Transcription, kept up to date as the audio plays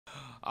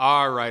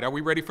All right, are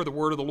we ready for the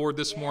word of the Lord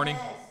this morning?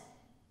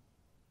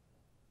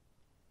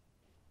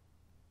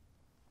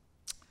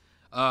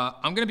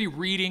 I'm going to be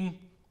reading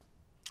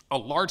a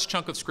large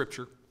chunk of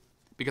Scripture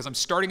because I'm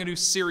starting a new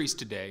series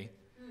today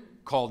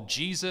called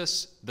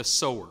Jesus the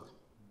Sower.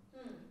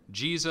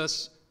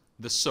 Jesus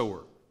the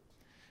Sower.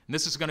 And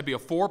this is going to be a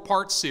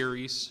 4-part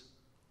series.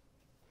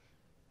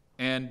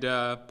 And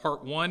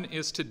part 1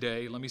 is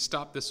today. Let me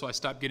stop this so I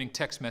stop getting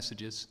text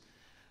messages.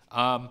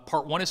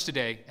 Part 1 is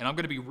today, and I'm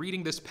going to be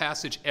reading this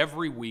passage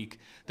every week.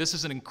 This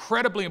is an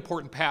incredibly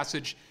important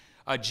passage.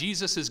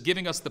 Jesus is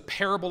giving us the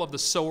parable of the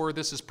sower.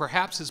 This is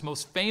perhaps his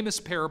most famous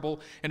parable,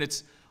 and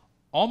it's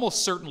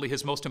almost certainly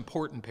his most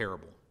important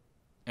parable.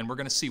 And we're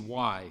going to see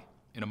why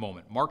in a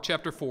moment. Mark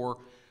chapter 4,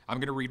 I'm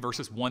going to read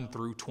verses 1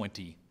 through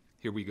 20.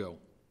 Here we go.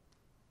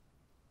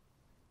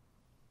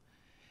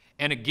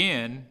 And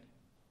again,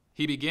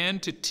 he began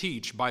to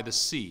teach by the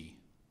sea,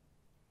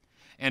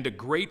 and a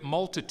great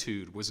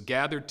multitude was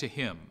gathered to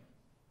him,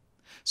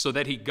 so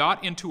that he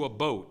got into a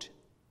boat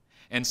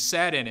and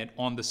sat in it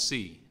on the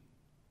sea.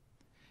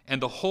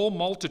 And the whole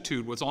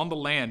multitude was on the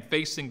land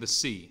facing the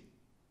sea.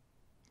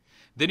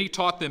 Then he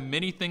taught them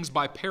many things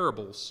by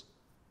parables,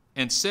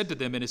 and said to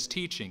them in his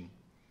teaching,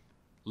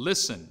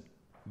 Listen,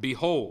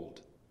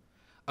 behold,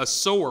 a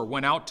sower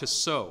went out to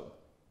sow.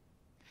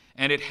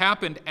 And it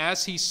happened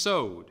as he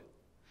sowed,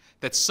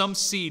 that some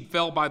seed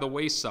fell by the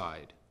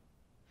wayside,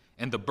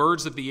 and the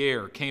birds of the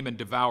air came and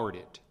devoured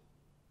it.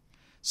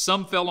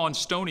 Some fell on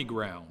stony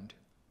ground,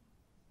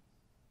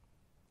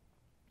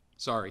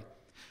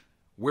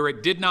 where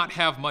it did not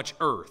have much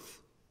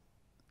earth,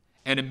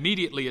 and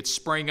immediately it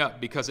sprang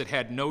up because it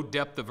had no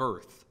depth of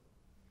earth.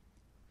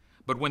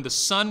 But when the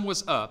sun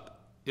was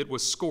up, it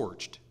was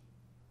scorched,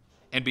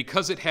 and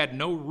because it had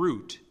no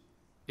root,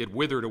 it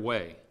withered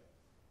away.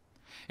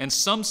 And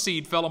some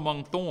seed fell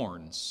among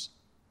thorns,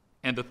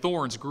 and the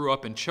thorns grew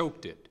up and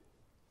choked it,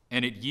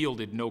 and it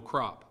yielded no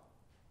crop.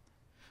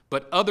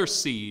 But other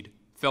seed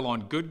fell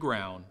on good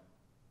ground,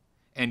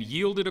 and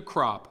yielded a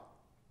crop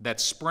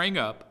that sprang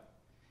up,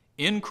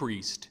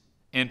 increased,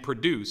 and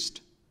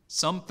produced,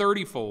 some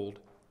 30-fold,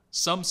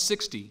 some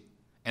 60,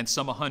 and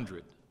some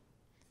 100.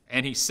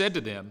 And he said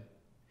to them,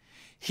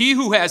 He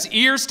who has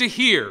ears to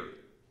hear,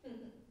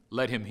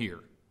 let him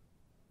hear.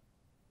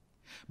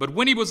 But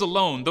when he was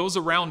alone, those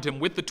around him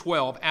with the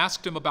 12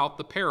 asked him about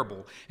the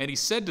parable, and he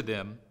said to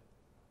them,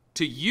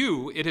 To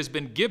you it has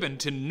been given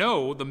to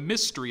know the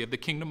mystery of the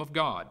kingdom of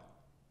God.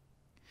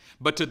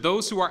 But to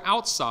those who are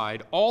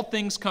outside, all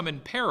things come in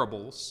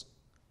parables,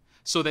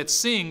 so that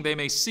seeing they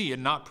may see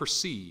and not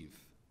perceive,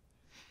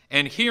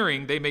 and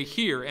hearing they may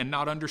hear and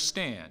not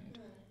understand,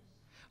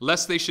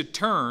 lest they should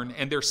turn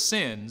and their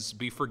sins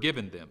be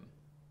forgiven them.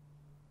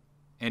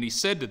 And he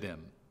said to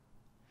them,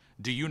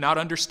 Do you not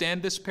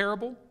understand this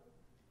parable?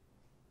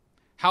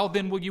 How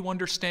then will you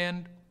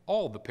understand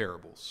all the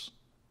parables?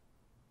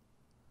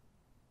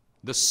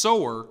 The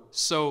sower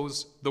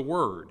sows the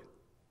word.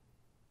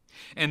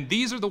 And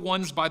these are the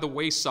ones by the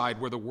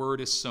wayside where the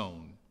word is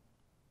sown.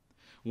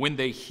 When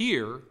they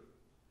hear,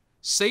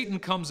 Satan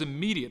comes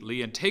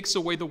immediately and takes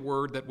away the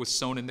word that was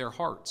sown in their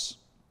hearts.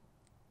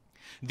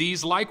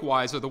 These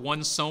likewise are the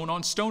ones sown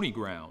on stony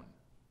ground,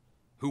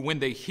 who when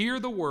they hear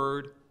the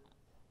word,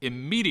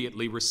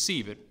 immediately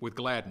receive it with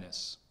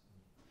gladness.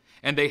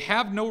 And they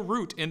have no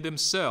root in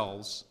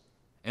themselves,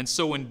 and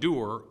so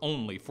endure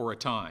only for a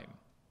time.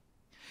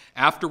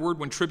 Afterward,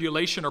 when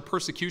tribulation or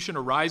persecution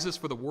arises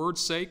for the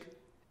word's sake,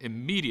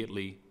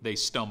 immediately they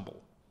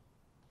stumble.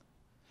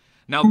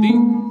 Now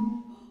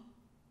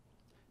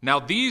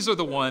these are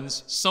the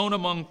ones sown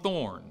among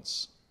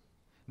thorns.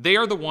 They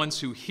are the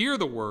ones who hear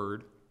the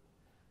word,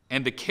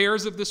 and the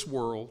cares of this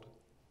world,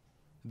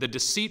 the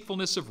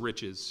deceitfulness of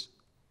riches,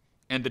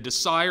 and the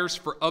desires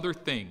for other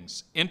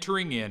things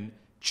entering in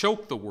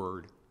choke the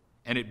word,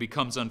 and it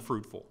becomes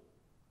unfruitful.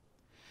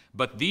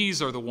 But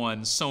these are the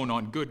ones sown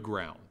on good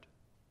ground,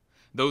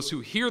 those who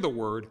hear the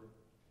word,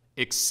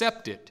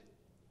 accept it,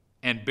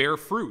 and bear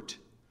fruit,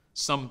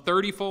 some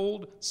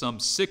 30-fold, some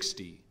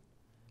 60,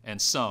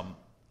 and some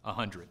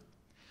 100.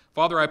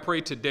 Father, I pray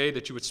today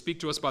that you would speak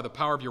to us by the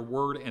power of your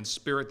word and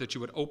spirit, that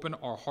you would open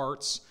our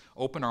hearts,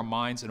 open our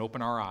minds, and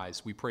open our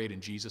eyes. We pray it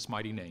in Jesus'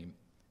 mighty name.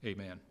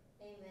 Amen.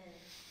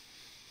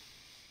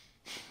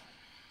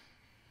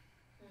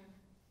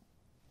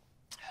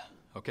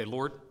 Okay,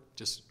 Lord,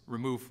 just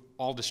remove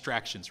all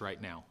distractions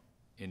right now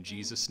in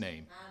Jesus'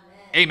 name.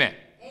 Amen.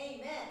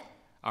 Amen.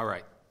 All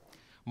right.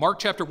 Mark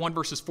chapter 1,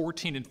 verses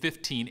 14 and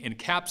 15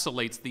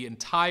 encapsulates the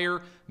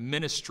entire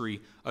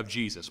ministry of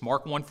Jesus.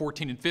 Mark 1,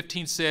 14 and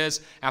 15 says,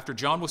 After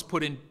John was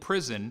put in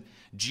prison,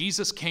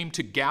 Jesus came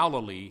to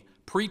Galilee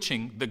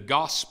preaching the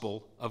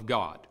gospel of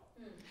God.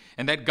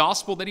 And that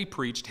gospel that he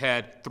preached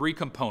had 3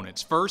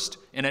 components. First,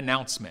 an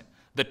announcement.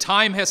 The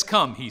time has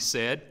come, he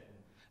said.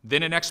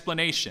 Then an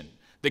explanation.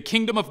 The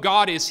kingdom of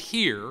God is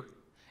here.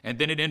 And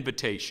then an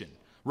invitation.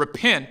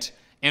 Repent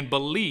and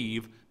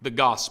believe the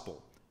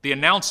gospel. The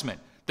announcement.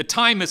 The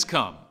time has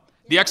come.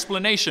 The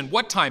explanation.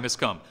 What time has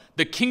come?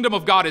 The kingdom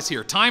of God is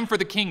here. Time for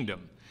the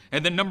kingdom.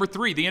 And then number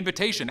 3, the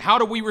invitation. How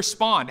do we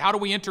respond? How do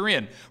we enter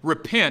in?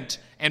 Repent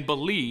and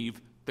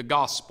believe the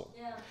gospel.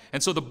 Yeah.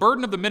 And so the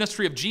burden of the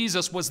ministry of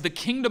Jesus was the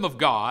kingdom of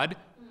God,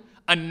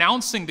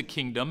 announcing the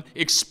kingdom,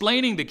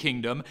 explaining the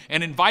kingdom,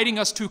 and inviting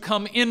us to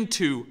come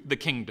into the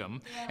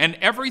kingdom. Yeah. And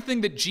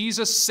everything that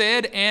Jesus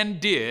said and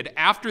did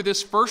after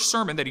this first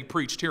sermon that he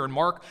preached here in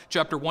Mark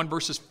chapter 1,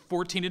 verses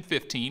 14 and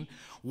 15,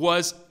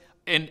 was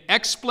an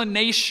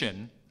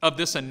explanation of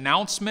this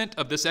announcement,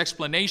 of this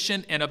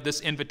explanation, and of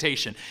this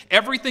invitation.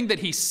 Everything that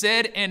he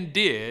said and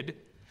did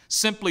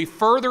simply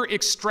further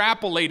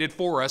extrapolated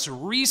for us,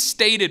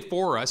 restated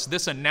for us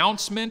this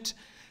announcement,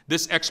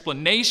 this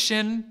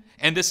explanation,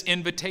 and this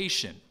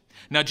invitation.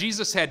 Now,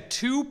 Jesus had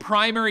 2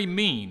 primary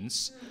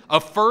means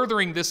of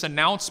furthering this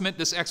announcement,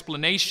 this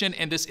explanation,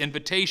 and this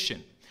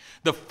invitation.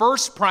 The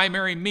first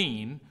primary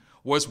mean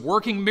was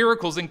working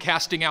miracles and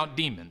casting out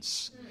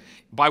demons.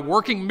 By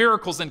working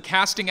miracles and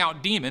casting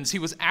out demons, he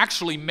was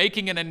actually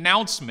making an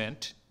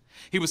announcement.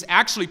 He was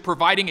actually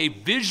providing a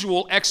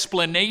visual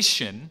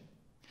explanation,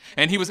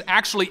 and he was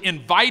actually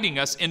inviting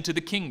us into the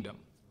kingdom.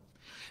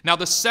 Now,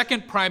 the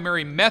second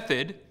primary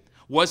method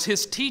was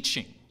his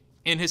teaching.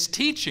 In his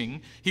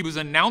teaching, he was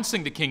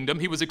announcing the kingdom,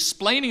 he was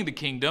explaining the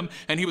kingdom,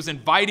 and he was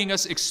inviting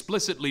us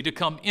explicitly to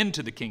come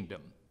into the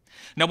kingdom.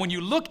 Now, when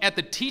you look at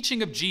the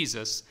teaching of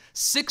Jesus,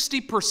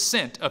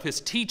 60% of his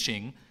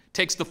teaching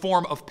takes the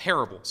form of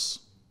parables.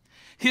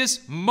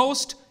 His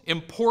most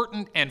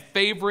important and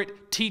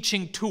favorite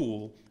teaching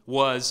tool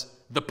was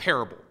the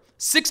parable.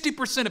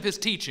 60% of his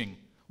teaching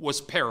was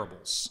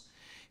parables.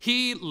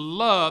 He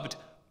loved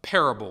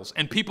parables,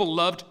 and people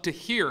loved to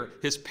hear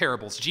his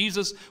parables.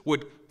 Jesus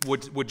would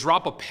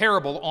drop a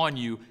parable on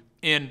you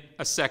in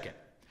a second.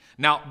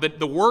 Now,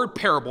 the word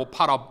parable,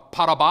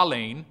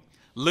 parabalein,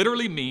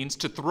 literally means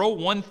to throw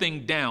one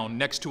thing down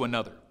next to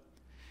another.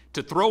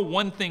 To throw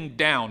one thing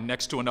down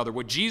next to another.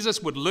 What Jesus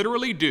would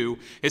literally do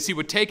is he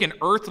would take an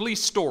earthly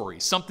story,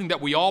 something that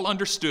we all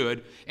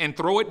understood, and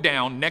throw it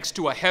down next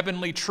to a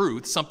heavenly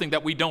truth, something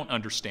that we don't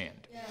understand.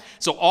 Yeah.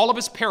 So all of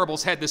his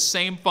parables had the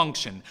same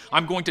function.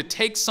 I'm going to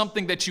take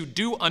something that you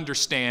do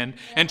understand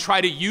and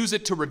try to use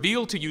it to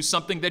reveal to you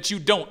something that you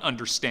don't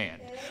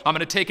understand. I'm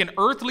going to take an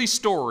earthly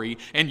story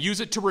and use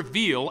it to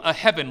reveal a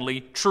heavenly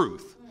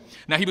truth.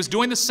 Now, he was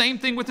doing the same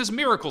thing with his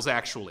miracles,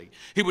 actually.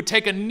 He would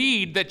take a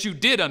need that you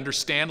did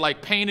understand,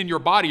 like pain in your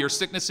body or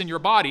sickness in your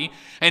body,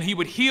 and he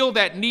would heal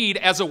that need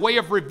as a way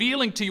of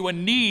revealing to you a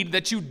need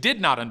that you did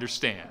not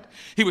understand.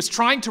 He was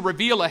trying to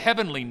reveal a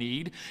heavenly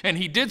need, and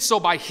he did so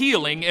by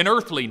healing an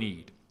earthly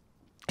need.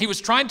 He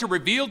was trying to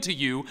reveal to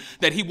you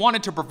that he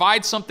wanted to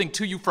provide something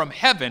to you from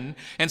heaven,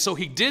 and so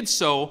he did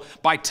so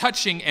by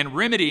touching and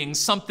remedying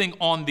something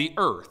on the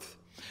earth.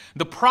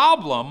 The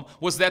problem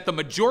was that the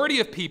majority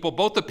of people,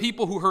 both the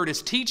people who heard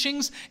his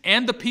teachings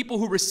and the people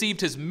who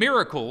received his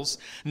miracles,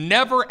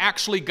 never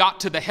actually got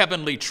to the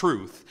heavenly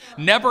truth,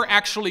 never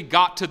actually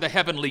got to the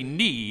heavenly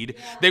need.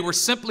 They were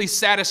simply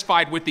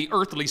satisfied with the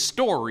earthly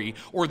story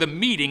or the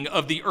meeting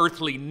of the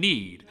earthly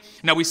need.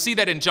 Now, we see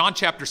that in John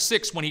chapter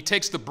 6 when he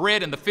takes the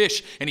bread and the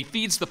fish and he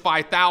feeds the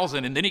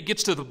 5,000, and then he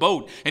gets to the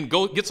boat and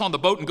gets on the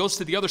boat and goes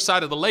to the other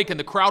side of the lake, and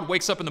the crowd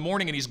wakes up in the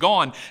morning and he's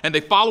gone, and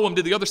they follow him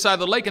to the other side of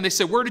the lake, and they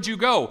say, "Where did you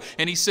go?"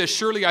 And he says,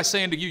 "Surely I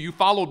say unto you, you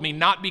followed me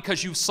not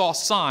because you saw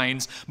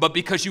signs, but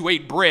because you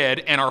ate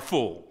bread and are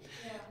full."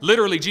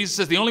 Literally, Jesus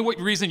says the only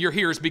reason you're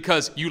here is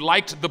because you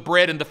liked the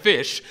bread and the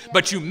fish,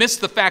 but you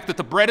missed the fact that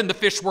the bread and the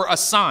fish were a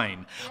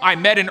sign. I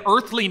met an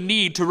earthly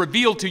need to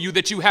reveal to you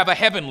that you have a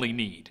heavenly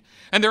need.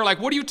 And they're like,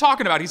 "What are you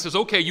talking about?" He says,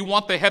 "Okay, you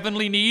want the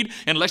heavenly need?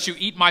 Unless you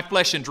eat my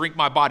flesh and drink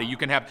my body, you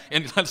can have,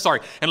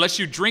 unless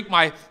you drink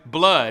my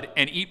blood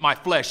and eat my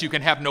flesh, you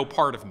can have no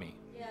part of me."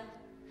 Yeah.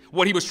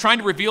 What he was trying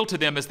to reveal to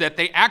them is that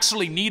they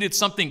actually needed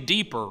something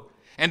deeper,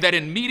 and that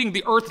in meeting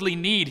the earthly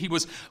need, he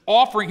was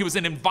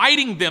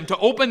inviting them to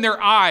open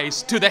their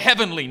eyes to the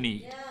heavenly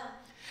need. Yeah.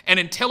 And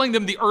in telling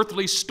them the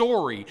earthly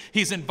story,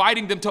 he's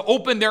inviting them to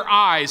open their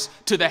eyes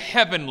to the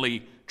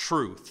heavenly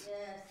truth.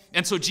 Yes.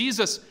 And so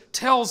Jesus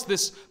tells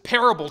this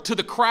parable to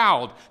the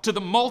crowd, to the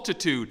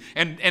multitude,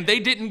 and they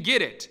didn't get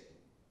it.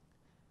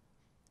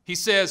 He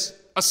says,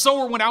 a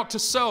sower went out to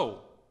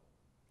sow.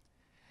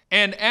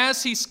 And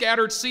as he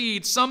scattered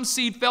seed, some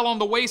seed fell on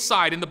the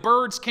wayside, and the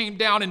birds came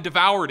down and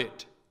devoured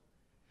it.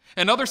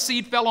 Another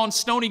seed fell on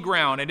stony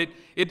ground, and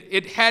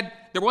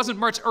there wasn't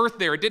much earth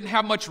there. It didn't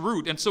have much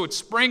root, and so it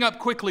sprang up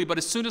quickly, but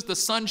as soon as the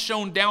sun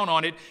shone down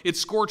on it, it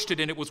scorched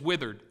it, and it was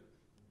withered.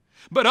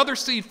 But other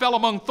seed fell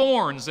among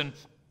thorns, and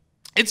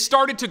it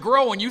started to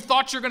grow, and you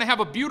thought you're going to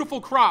have a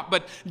beautiful crop,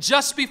 but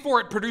just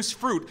before it produced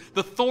fruit,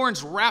 the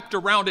thorns wrapped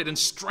around it and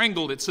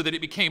strangled it so that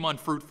it became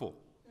unfruitful.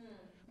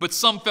 But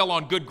some fell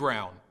on good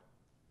ground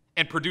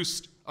and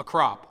produced a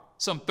crop,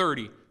 some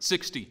 30,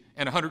 60,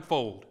 and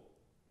 100-fold.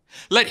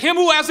 Let him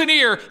who has an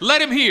ear,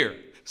 let him hear.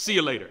 See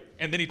you later.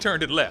 And then he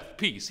turned and left.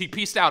 Peace. He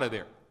pieced out of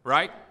there,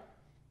 right?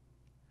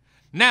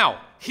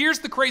 Now, here's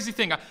the crazy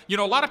thing.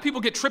 A lot of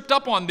people get tripped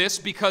up on this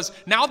because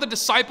now the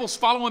disciples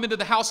follow him into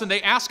the house and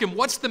they ask him,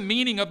 what's the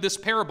meaning of this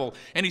parable?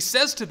 And he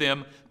says to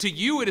them, to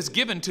you it is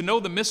given to know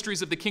the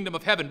mysteries of the kingdom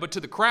of heaven, but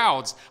to the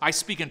crowds I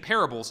speak in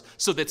parables,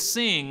 so that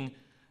seeing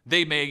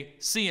they may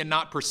see and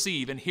not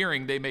perceive, and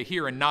hearing they may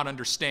hear and not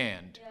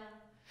understand. Yeah.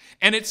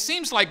 And it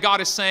seems like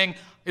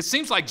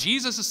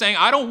Jesus is saying,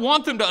 I don't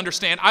want them to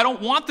understand. I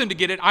don't want them to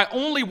get it. I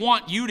only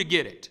want you to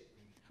get it.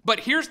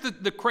 But here's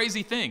the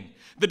crazy thing.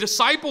 The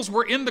disciples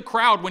were in the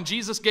crowd when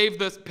Jesus gave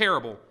the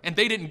parable, and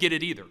they didn't get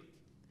it either.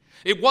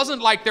 It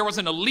wasn't like there was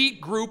an elite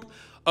group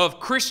of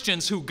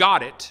Christians who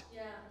got it,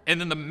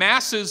 and then the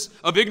masses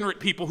of ignorant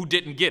people who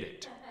didn't get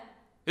it.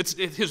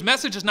 His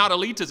message is not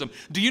elitism.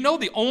 Do you know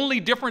the only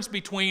difference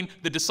between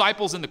the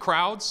disciples and the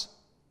crowds?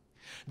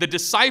 The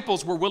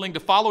disciples were willing to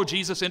follow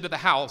Jesus into the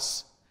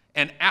house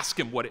and ask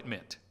him what it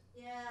meant.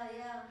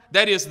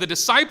 That is, the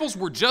disciples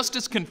were just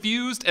as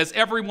confused as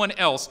everyone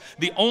else.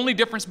 The only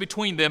difference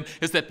between them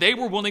is that they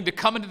were willing to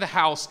come into the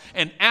house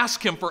and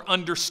ask him for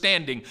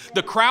understanding.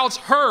 The crowds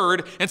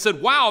heard and said,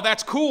 wow,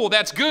 that's cool,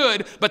 that's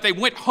good, but they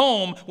went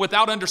home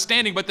without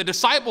understanding. But the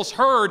disciples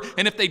heard,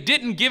 and if they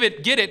didn't get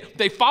it,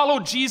 they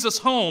followed Jesus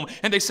home,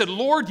 and they said,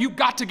 Lord, you've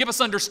got to give us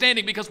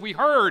understanding because we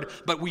heard,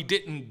 but we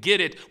didn't get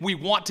it. We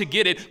want to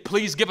get it.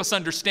 Please give us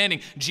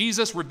understanding.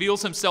 Jesus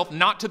reveals himself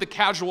not to the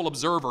casual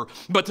observer,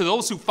 but to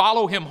those who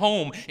follow him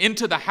home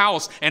into the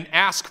house and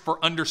ask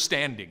for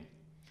understanding.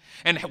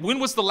 And when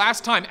was the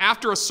last time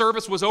after a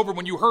service was over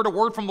when you heard a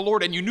word from the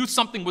Lord and you knew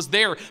something was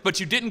there but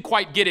you didn't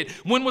quite get it?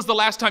 When was the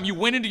last time you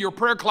went into your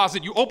prayer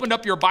closet, you opened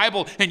up your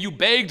Bible and you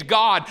begged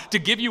God to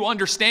give you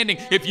understanding?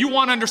 If you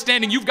want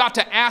understanding, you've got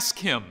to ask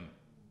him.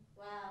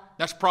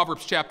 That's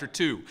Proverbs chapter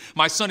 2.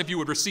 My son, if you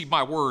would receive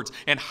my words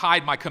and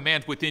hide my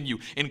command within you,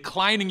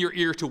 inclining your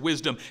ear to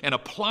wisdom and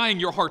applying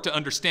your heart to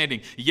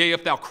understanding. Yea,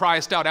 if thou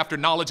criest out after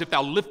knowledge, if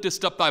thou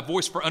liftest up thy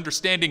voice for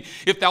understanding,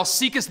 if thou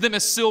seekest them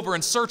as silver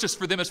and searchest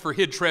for them as for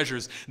hid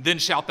treasures, then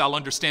shalt thou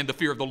understand the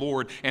fear of the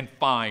Lord and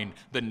find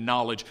the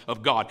knowledge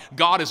of God.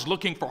 God is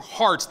looking for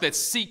hearts that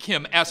seek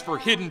him as for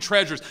hidden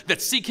treasures,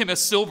 that seek him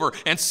as silver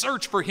and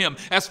search for him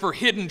as for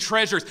hidden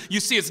treasures. You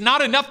see, it's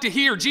not enough to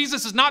hear.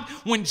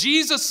 When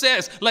Jesus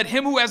says, let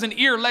him who has an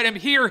ear, let him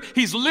hear,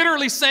 he's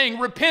literally saying,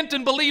 repent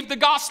and believe the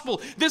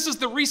gospel. This is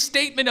the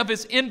restatement of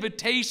his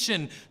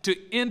invitation to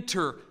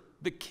enter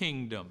the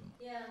kingdom.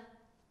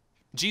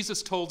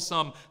 Jesus told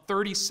some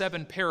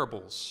 37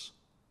 parables.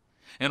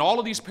 And all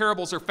of these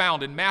parables are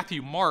found in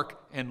Matthew,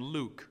 Mark, and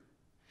Luke.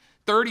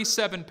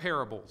 37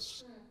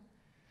 parables.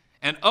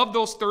 And of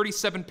those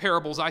 37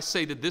 parables, I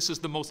say that this is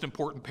the most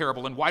important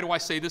parable. And why do I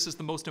say this is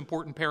the most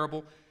important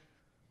parable?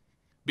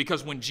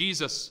 Because when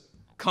Jesus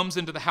comes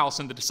into the house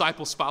and the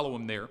disciples follow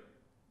him there,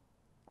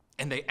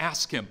 and they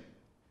ask him,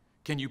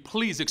 can you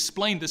please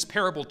explain this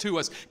parable to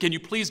us? Can you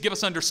please give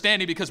us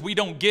understanding because we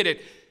don't get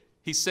it?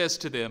 He says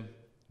to them,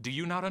 do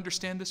you not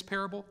understand this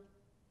parable?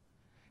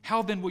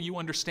 How then will you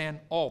understand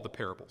all the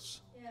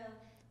parables?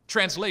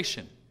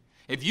 Translation,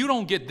 if you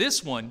don't get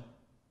this one,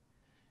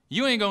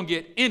 you ain't gonna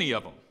get any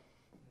of them.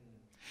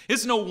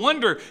 It's no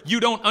wonder you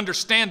don't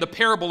understand the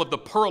parable of the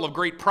pearl of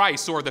great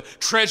price or the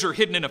treasure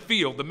hidden in a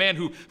field. The man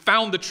who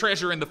found the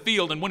treasure in the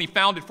field, and when he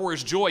found it for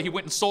his joy, he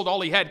went and sold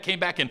all he had, came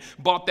back and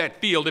bought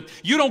that field.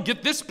 If you don't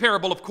get this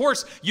parable, of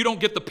course, you don't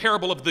get the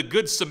parable of the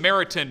good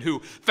Samaritan who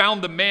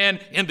found the man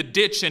in the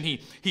ditch, and he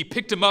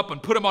picked him up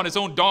and put him on his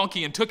own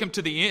donkey and took him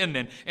to the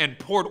inn and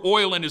poured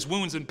oil in his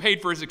wounds and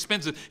paid for his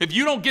expenses. If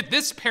you don't get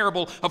this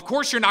parable, of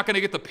course you're not going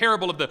to get the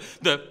parable of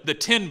the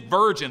 10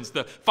 virgins,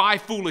 the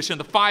 5 foolish and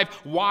the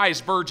 5 wise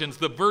virgins,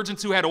 the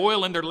virgins who had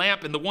oil in their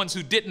lamp and the ones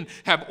who didn't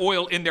have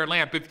oil in their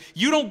lamp. If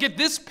you don't get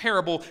this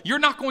parable, you're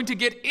not going to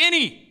get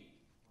any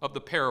of the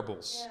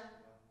parables.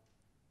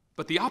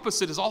 But the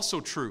opposite is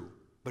also true.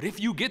 But if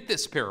you get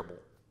this parable,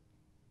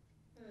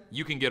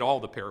 you can get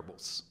all the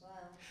parables.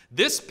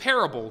 This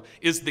parable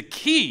is the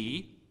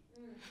key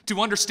to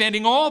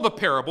understanding all the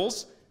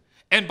parables.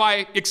 And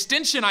by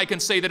extension, I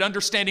can say that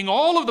understanding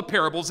all of the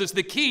parables is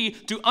the key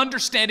to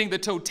understanding the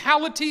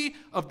totality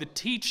of the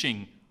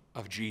teaching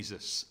of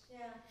Jesus.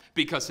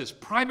 Because his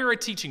primary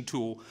teaching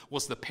tool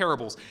was the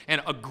parables.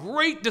 And a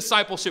great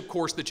discipleship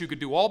course that you could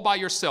do all by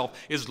yourself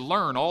is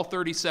learn all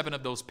 37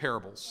 of those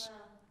parables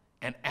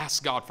and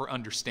ask God for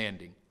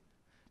understanding.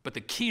 But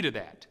the key to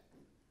that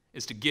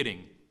is to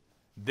getting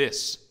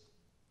this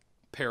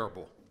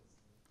parable.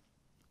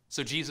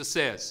 So Jesus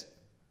says,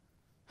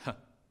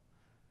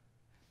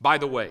 by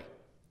the way,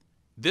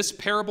 this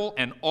parable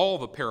and all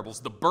the parables,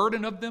 the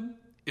burden of them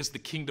is the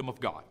kingdom of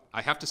God.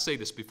 I have to say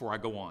this before I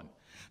go on.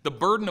 The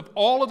burden of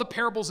all of the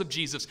parables of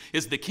Jesus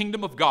is the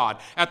kingdom of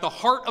God. At the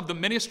heart of the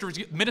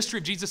ministry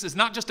of Jesus is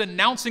not just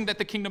announcing that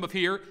the kingdom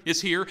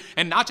is here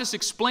and not just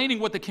explaining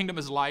what the kingdom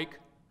is like,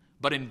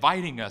 but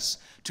inviting us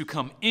to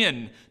come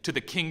in to the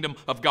kingdom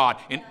of God.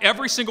 In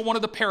every single one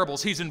of the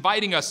parables, he's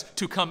inviting us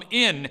to come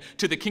in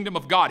to the kingdom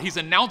of God. He's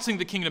announcing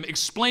the kingdom,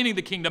 explaining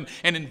the kingdom,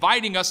 and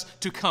inviting us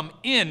to come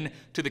in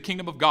to the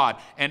kingdom of God.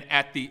 And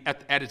at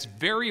its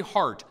very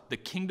heart, the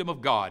kingdom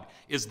of God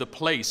is the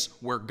place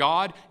where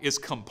God is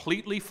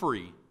completely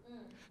free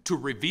to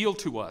reveal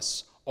to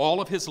us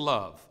all of his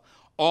love,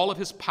 all of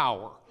his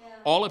power,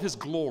 all of his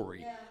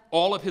glory,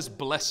 all of his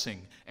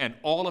blessing, and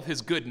all of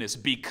his goodness,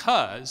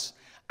 because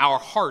our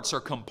hearts are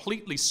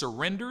completely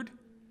surrendered,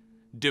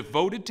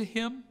 devoted to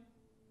him,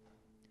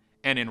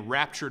 and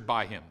enraptured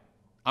by him.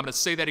 I'm going to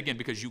say that again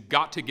because you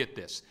got to get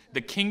this.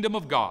 The kingdom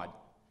of God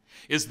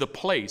is the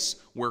place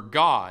where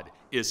God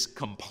is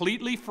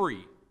completely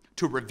free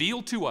to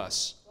reveal to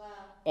us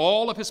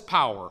all of his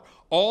power,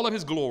 all of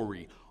his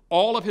glory,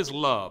 all of his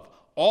love,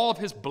 all of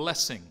his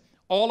blessing,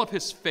 all of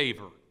his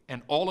favor,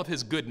 and all of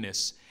his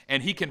goodness.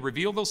 And he can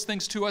reveal those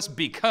things to us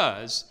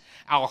because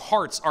our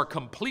hearts are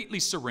completely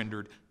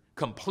surrendered,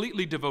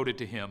 completely devoted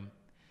to him,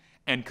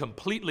 and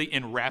completely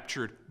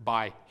enraptured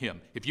by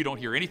him. If you don't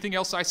hear anything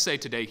else I say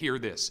today, hear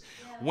this.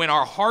 When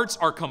our hearts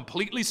are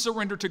completely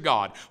surrendered to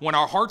God, when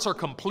our hearts are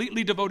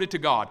completely devoted to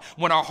God,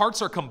 when our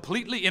hearts are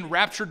completely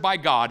enraptured by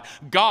God,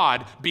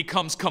 God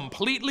becomes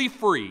completely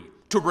free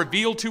to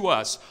reveal to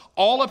us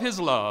all of his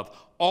love,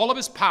 all of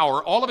his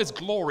power, all of his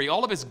glory,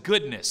 all of his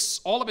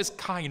goodness, all of his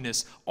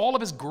kindness, all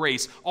of his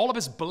grace, all of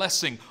his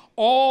blessing,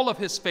 all of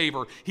his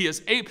favor. He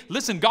is able.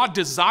 Listen, God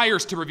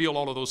desires to reveal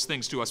all of those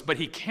things to us, but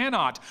he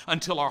cannot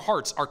until our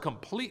hearts are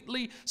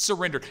completely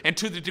surrendered. And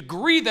to the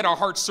degree that our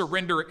hearts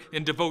surrender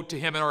and devote to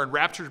him and are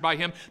enraptured by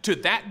him, to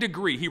that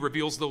degree he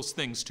reveals those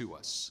things to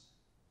us.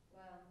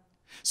 Wow.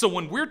 So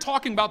when we're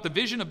talking about the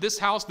vision of this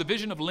house, the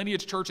vision of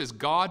Lineage Church is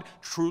God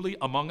truly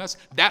among us,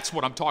 that's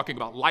what I'm talking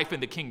about, life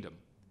in the kingdom.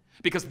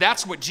 Because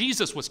that's what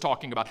Jesus was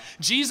talking about.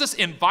 Jesus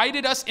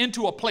invited us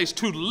into a place,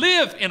 to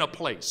live in a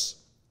place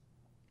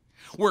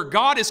where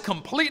God is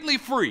completely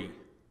free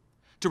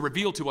to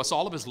reveal to us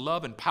all of his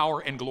love and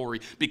power and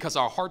glory because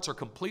our hearts are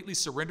completely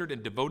surrendered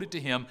and devoted to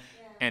him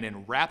and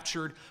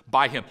enraptured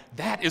by him.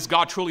 That is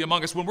God truly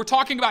among us. When we're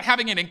talking about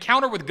having an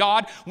encounter with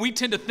God, we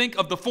tend to think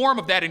of the form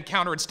of that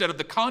encounter instead of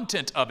the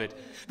content of it.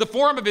 The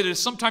form of it is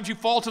sometimes you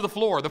fall to the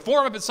floor. The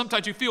form of it is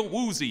sometimes you feel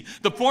woozy.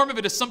 The form of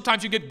it is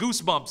sometimes you get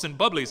goosebumps and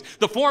bubblies.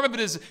 The form of it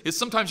is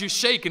sometimes you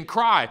shake and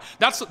cry.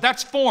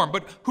 That's form,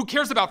 but who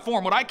cares about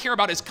form? What I care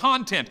about is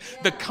content.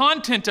 The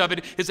content of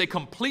it is a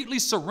completely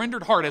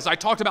surrendered heart. As I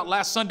talked about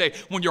last Sunday,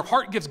 when your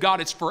heart gives God,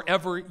 it's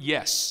forever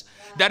yes.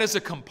 That is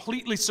a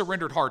completely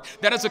surrendered heart.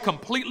 That is a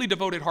completely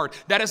devoted heart.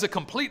 That is a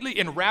completely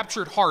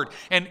enraptured heart.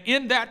 And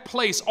in that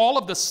place, all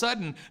of a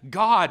sudden,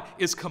 God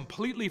is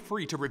completely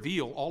free to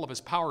reveal all of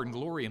his power and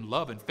glory and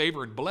love and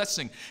favor and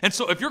blessing. And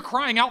so if you're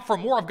crying out for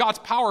more of God's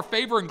power,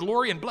 favor, and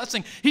glory and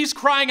blessing, he's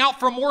crying out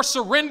for more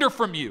surrender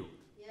from you.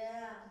 Yeah.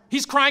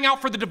 He's crying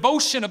out for the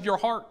devotion of your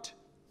heart.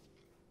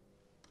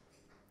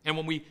 And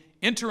when we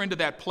enter into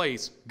that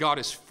place, God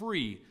is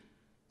free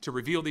to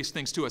reveal these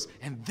things to us.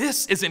 And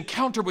this is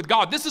encounter with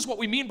God. This is what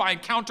we mean by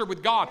encounter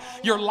with God.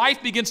 Your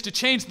life begins to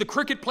change. The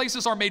crooked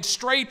places are made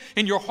straight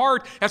in your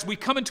heart as we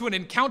come into an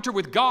encounter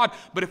with God.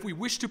 But if we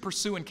wish to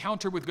pursue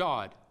encounter with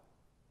God,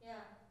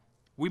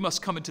 we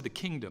must come into the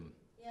kingdom.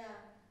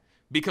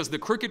 Because the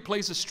crooked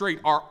places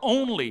are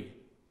only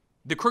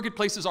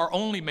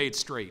made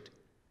straight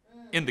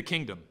in the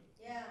kingdom.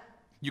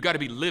 You got to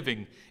be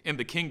living in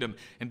the kingdom.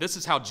 And this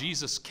is how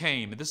Jesus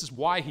came. And this is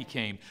why he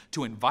came,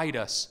 to invite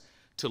us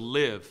to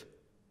live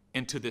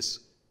in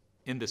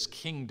this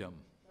kingdom.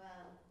 Wow.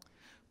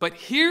 But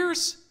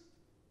here's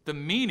the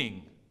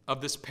meaning of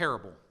this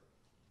parable.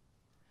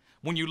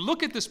 When you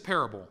look at this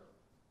parable,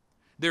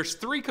 there's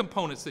three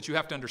components that you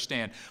have to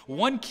understand.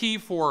 One key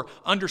for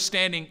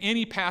understanding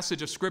any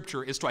passage of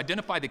Scripture is to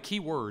identify the key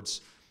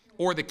words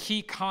or the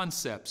key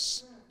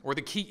concepts or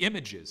the key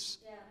images.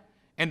 Yeah.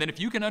 And then if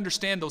you can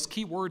understand those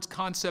key words,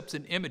 concepts,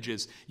 and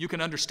images, you can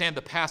understand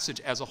the passage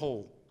as a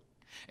whole.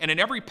 And in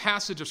every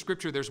passage of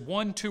Scripture, there's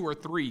 1, 2, or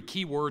 3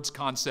 key words,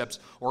 concepts,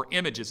 or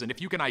images. And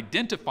if you can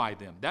identify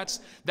them, that's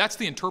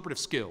the interpretive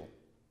skill.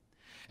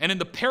 And in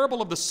the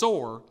parable of the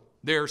sower,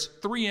 there's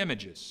 3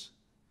 images.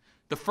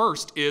 The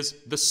first is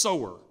the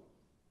sower.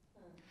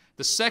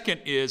 The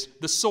second is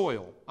the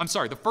soil.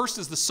 The first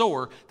is the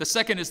sower. The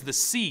second is the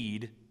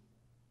seed.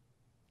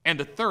 And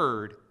the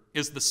third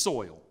is the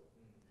soil.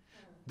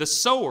 The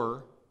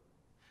sower,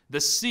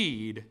 the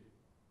seed,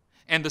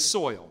 and the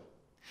soil.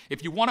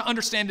 If you want to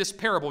understand this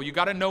parable, you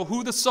got to know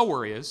who the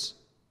sower is.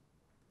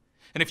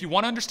 And if you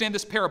want to understand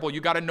this parable,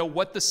 you got to know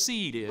what the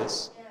seed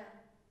is. Yeah.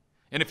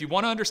 And if you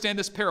want to understand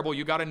this parable,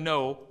 you got to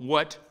know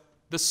what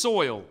the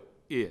soil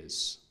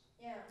is.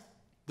 Yeah.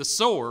 The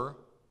sower,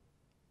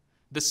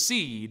 the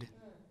seed,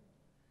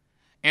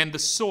 and the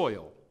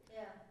soil.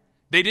 Yeah.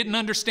 They didn't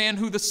understand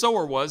who the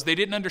sower was. They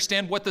didn't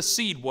understand what the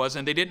seed was.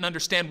 And they didn't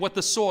understand what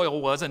the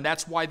soil was. And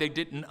that's why they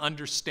didn't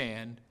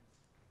understand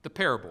the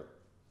parable.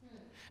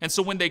 And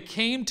so when they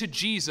came to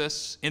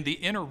Jesus in the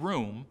inner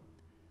room,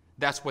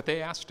 that's what they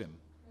asked him.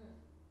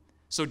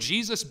 So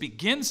Jesus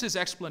begins his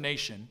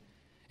explanation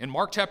in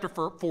Mark chapter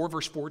 4,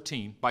 verse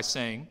 14 by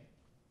saying,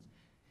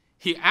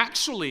 he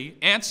actually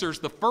answers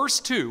the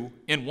first two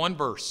in one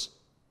verse.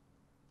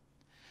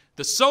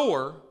 The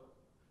sower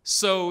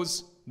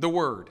sows the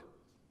word.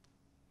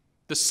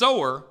 The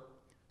sower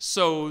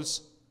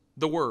sows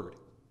the word.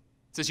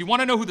 It says, you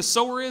want to know who the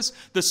sower is?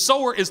 The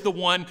sower is the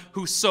one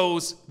who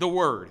sows the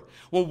word.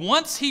 Well,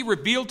 once he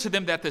revealed to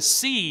them that the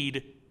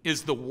seed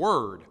is the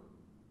word,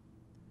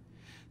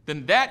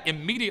 then that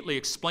immediately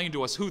explained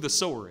to us who the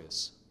sower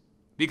is.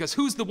 Because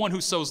who's the one who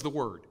sows the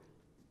word?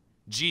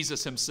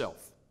 Jesus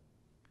himself.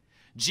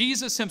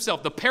 Jesus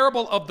himself. The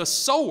parable of the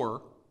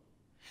sower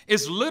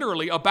is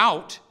literally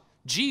about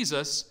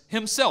Jesus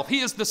himself.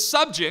 He is the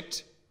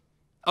subject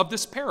of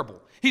this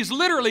parable. He's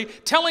literally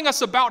telling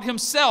us about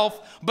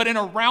himself, but in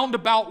a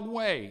roundabout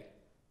way.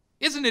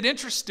 Isn't it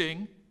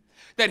interesting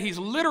that he's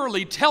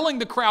literally telling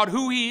the crowd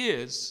who he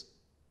is,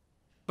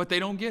 but they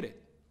don't get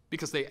it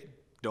because they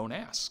don't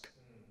ask?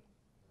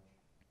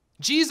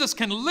 Jesus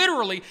can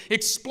literally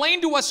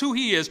explain to us who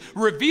he is,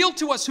 reveal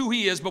to us who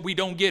he is, but we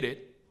don't get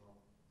it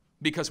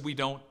because we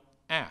don't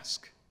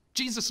ask.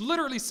 Jesus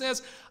literally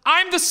says,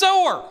 I'm the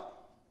sower.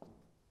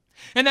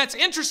 And that's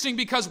interesting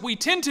because we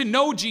tend to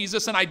know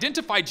Jesus and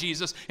identify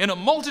Jesus in a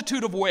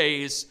multitude of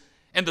ways,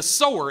 and the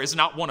sower is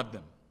not one of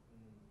them.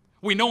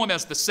 We know him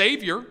as the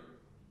Savior.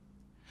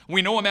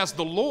 We know him as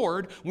the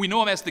Lord. We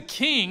know him as the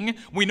King.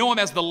 We know him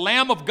as the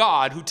Lamb of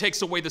God who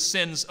takes away the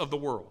sins of the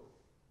world.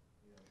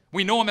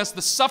 We know him as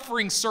the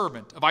suffering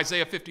servant of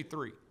Isaiah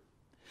 53.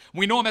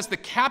 We know him as the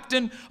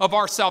captain of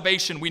our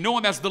salvation. We know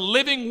him as the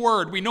living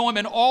word. We know him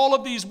in all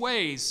of these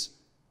ways.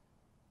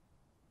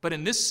 But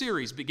in this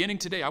series, beginning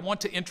today, I want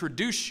to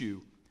introduce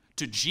you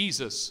to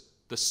Jesus,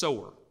 the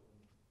sower.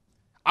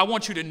 I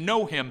want you to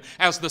know him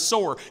as the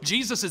sower.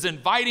 Jesus is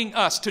inviting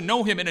us to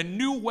know him in a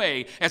new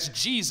way as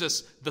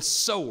Jesus, the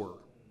sower,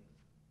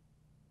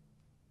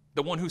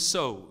 the one who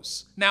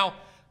sows. Now,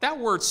 that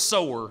word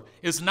sower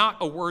is not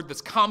a word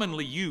that's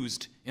commonly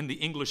used in the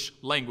English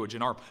language,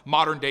 in our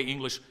modern day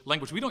English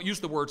language. We don't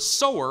use the word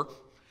sower.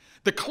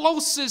 The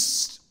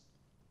closest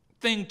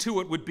thing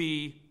to it would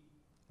be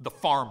the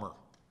farmer.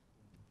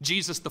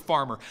 Jesus the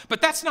farmer.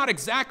 But that's not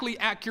exactly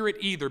accurate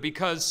either,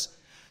 because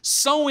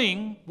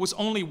sowing was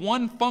only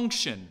one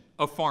function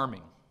of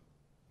farming.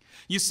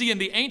 You see, in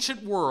the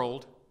ancient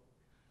world,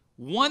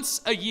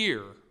 once a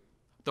year,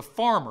 the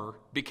farmer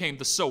became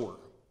the sower.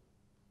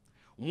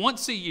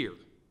 Once a year.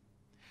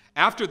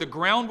 After the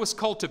ground was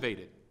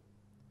cultivated,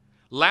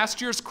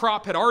 last year's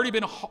crop had already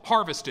been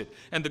harvested,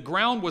 and the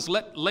ground was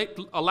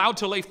allowed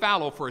to lay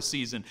fallow for a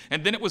season.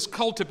 And then it was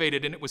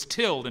cultivated, and it was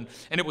tilled, and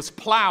it was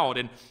plowed,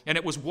 and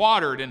it was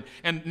watered,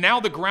 and now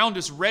the ground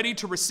is ready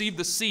to receive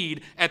the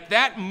seed. At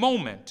that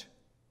moment,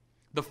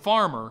 the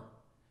farmer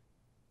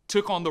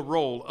took on the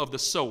role of the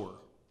sower.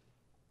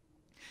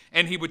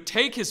 And he would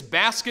take his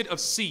basket of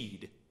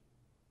seed,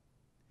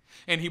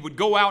 and he would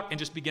go out and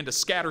just begin to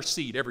scatter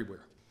seed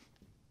everywhere.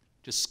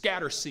 Just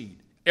scatter seed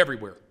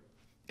everywhere,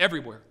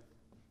 everywhere.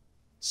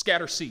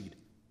 Scatter seed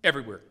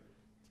everywhere.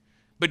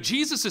 But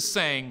Jesus is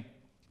saying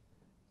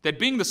that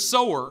being the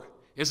sower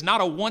is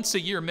not a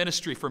once-a-year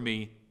ministry for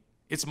me.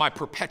 It's my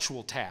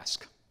perpetual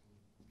task.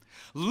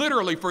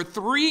 Literally, for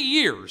 3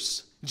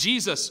 years,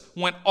 Jesus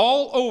went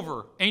all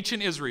over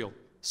ancient Israel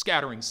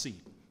scattering seed.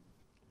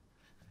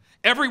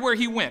 Everywhere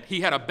he went,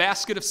 he had a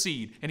basket of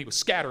seed, and he was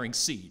scattering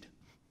seed.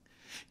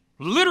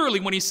 Literally,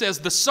 when he says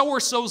the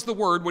sower sows the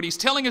word, what he's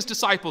telling his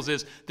disciples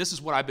is, this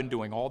is what I've been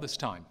doing all this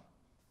time.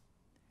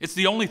 It's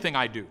the only thing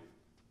I do.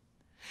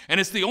 And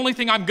it's the only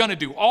thing I'm going to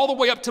do all the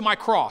way up to my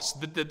cross.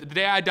 The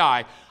day I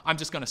die, I'm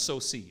just going to sow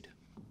seed.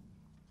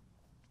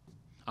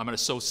 I'm going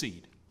to sow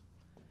seed.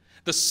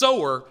 The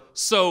sower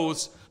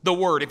sows the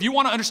word. If you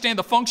want to understand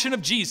the function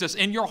of Jesus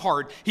in your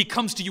heart, he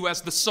comes to you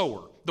as the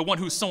sower, the one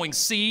who's sowing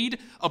seed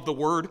of the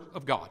word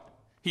of God.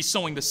 He's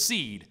sowing the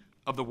seed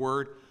of the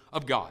word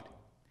of God.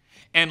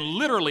 And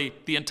literally,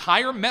 the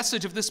entire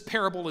message of this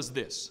parable is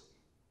this: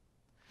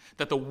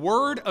 that the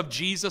word of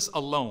Jesus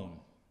alone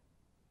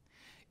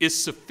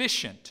is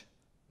sufficient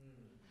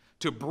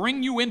to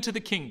bring you into the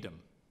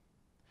kingdom,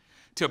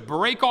 to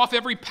break off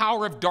every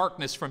power of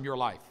darkness from your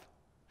life,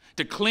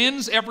 to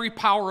cleanse every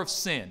power of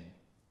sin,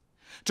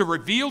 to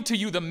reveal to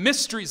you the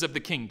mysteries of the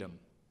kingdom,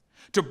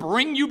 to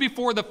bring you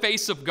before the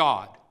face of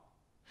God,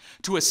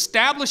 to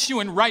establish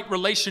you in right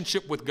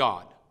relationship with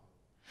God,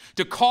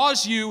 to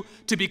cause you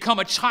to become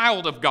a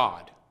child of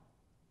God,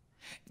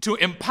 to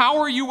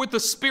empower you with the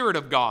Spirit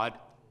of God,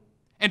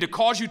 and to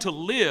cause you to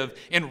live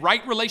in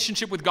right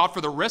relationship with God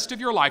for the rest of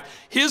your life.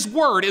 His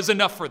word is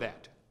enough for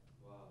that.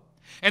 Wow.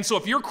 And so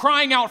if you're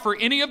crying out for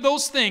any of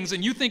those things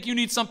and you think you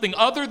need something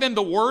other than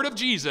the word of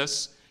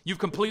Jesus, you've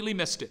completely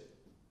missed it.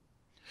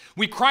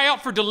 We cry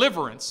out for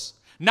deliverance,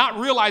 not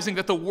realizing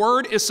that the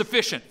word is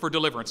sufficient for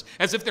deliverance,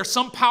 as if there's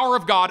some power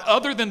of God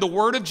other than the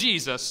word of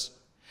Jesus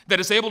that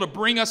is able to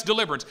bring us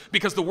deliverance,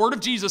 because the word of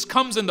Jesus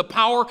comes in the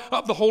power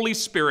of the Holy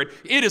Spirit.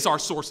 It is our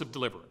source of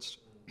deliverance.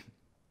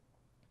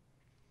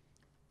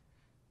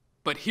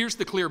 But here's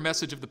the clear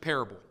message of the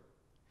parable.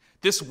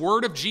 This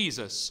word of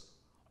Jesus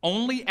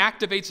only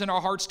activates in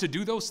our hearts to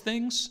do those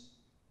things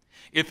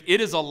if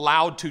it is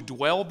allowed to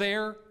dwell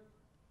there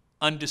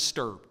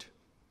undisturbed.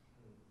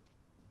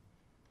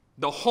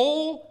 The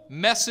whole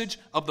message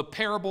of the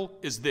parable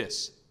is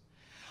this: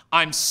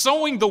 I'm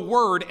sowing the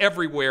word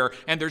everywhere,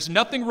 and there's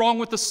nothing wrong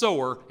with the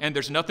sower, and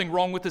there's nothing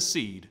wrong with the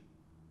seed.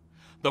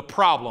 The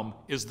problem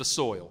is the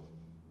soil.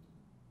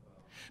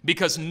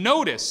 Because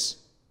notice,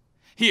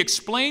 he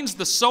explains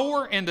the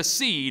sower and the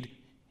seed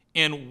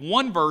in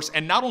one verse,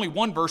 and not only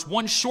one verse,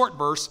 one short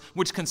verse,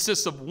 which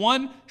consists of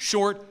one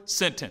short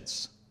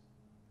sentence.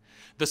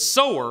 The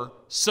sower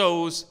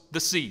sows the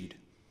seed.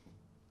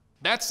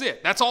 That's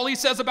it. That's all he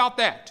says about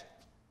that.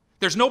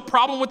 There's no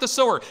problem with the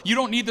sower. You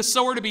don't need the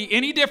sower to be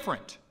any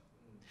different.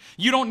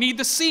 You don't need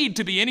the seed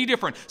to be any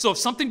different. So if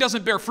something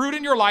doesn't bear fruit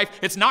in your life,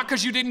 it's not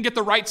because you didn't get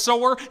the right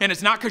sower, and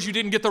it's not because you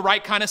didn't get the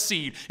right kind of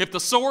seed. If the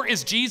sower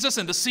is Jesus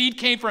and the seed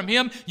came from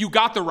him, you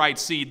got the right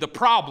seed. The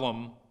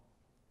problem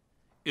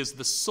is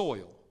the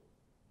soil.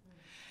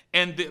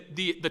 And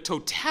the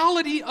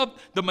totality of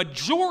the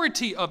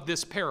majority of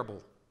this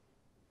parable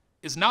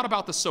is not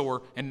about the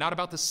sower and not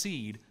about the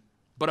seed,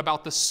 but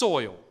about the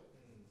soil.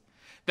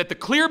 That the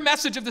clear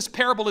message of this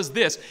parable is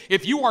this: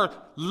 if you are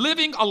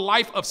living a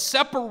life of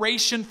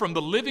separation from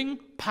the living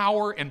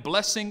power and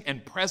blessing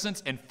and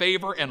presence and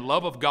favor and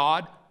love of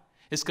God,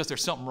 it's because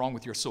there's something wrong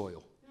with your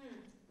soil.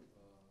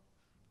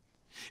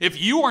 If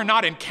you are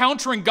not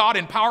encountering God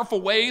in powerful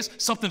ways,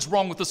 something's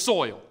wrong with the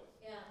soil.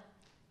 Yeah.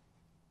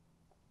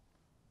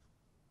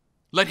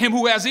 Let him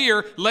who has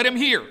ear, let him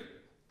hear.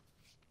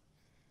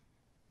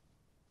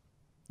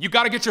 You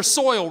got to get your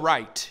soil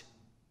right.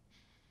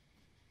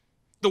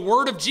 The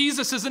word of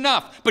Jesus is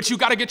enough, but you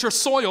got to get your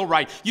soil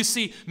right. You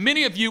see,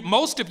 many of you,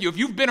 most of you, if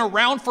you've been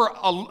around for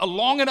a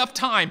long enough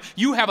time,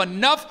 you have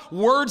enough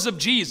words of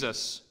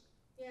Jesus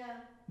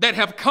that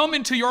have come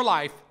into your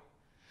life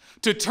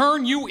to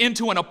turn you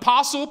into an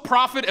apostle,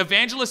 prophet,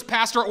 evangelist,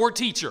 pastor, or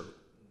teacher.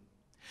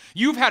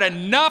 You've had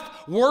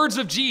enough words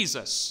of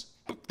Jesus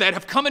that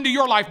have come into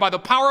your life by the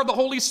power of the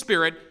Holy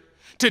Spirit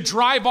to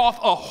drive off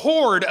a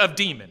horde of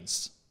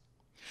demons.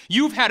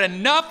 You've had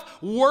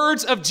enough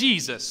words of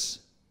Jesus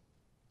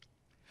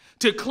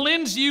to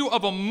cleanse you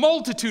of a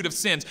multitude of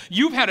sins.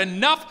 You've had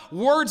enough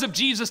words of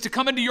Jesus to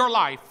come into your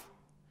life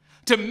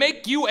to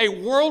make you a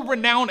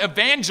world-renowned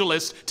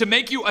evangelist, to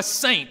make you a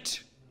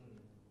saint.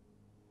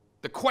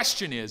 The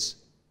question is,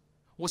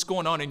 what's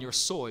going on in your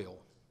soil?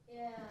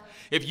 Yeah.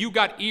 If you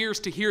got ears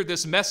to hear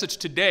this message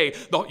today,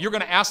 you're going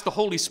to ask the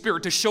Holy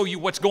Spirit to show you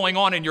what's going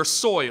on in your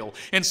soil.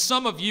 And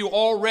some of you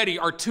already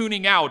are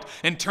tuning out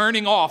and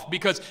turning off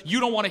because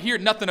you don't want to hear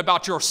nothing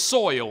about your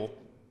soil.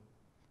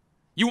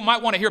 You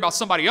might want to hear about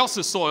somebody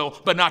else's soil,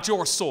 but not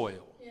your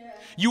soil. Yeah.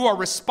 You are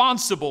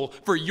responsible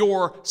for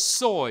your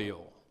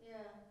soil. Yeah.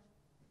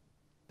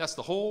 That's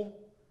the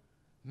whole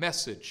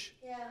message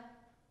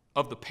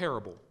of the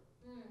parable.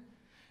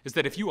 Is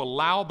that if you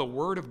allow the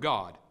Word of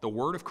God, the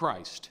Word of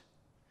Christ,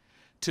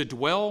 to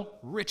dwell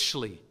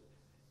richly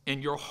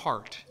in your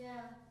heart.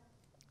 Yeah.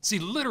 See,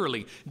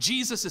 literally,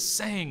 Jesus is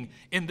saying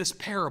in this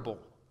parable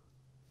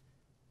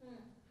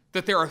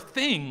that there are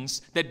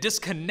things that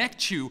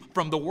disconnect you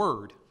from the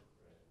Word.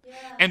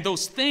 And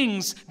those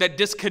things that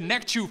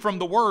disconnect you from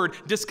the word,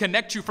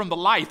 disconnect you from the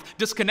life,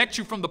 disconnect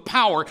you from the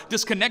power,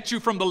 disconnect you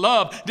from the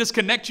love,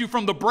 disconnect you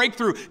from the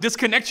breakthrough,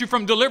 disconnect you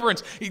from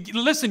deliverance.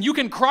 Listen, you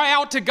can cry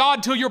out to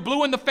God till you're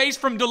blue in the face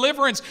from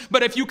deliverance,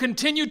 but if you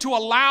continue to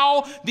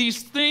allow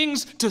these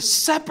things to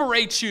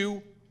separate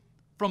you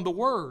from the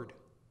word,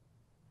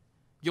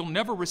 you'll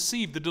never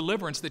receive the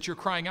deliverance that you're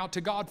crying out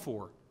to God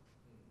for.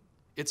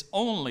 It's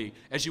only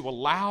as you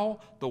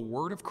allow the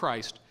word of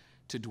Christ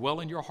to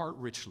dwell in your heart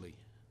richly.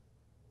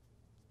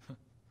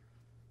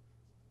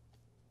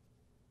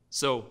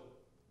 So,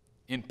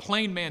 in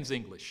plain man's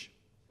English,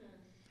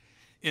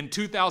 in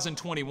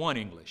 2021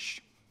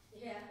 English,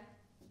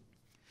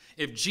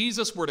 if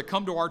Jesus were to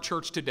come to our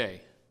church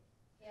today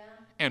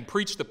and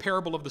preach the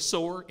parable of the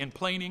sower in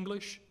plain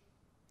English,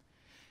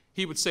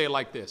 he would say it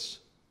like this.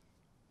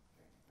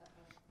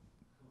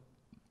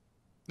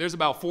 There's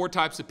about 4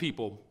 types of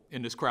people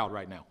in this crowd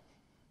right now.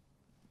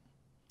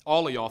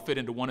 All of y'all fit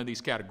into one of these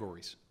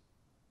categories.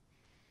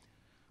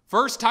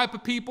 First type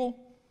of people,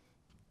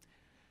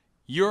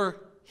 you're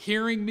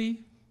hearing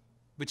me,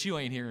 but you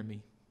ain't hearing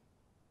me.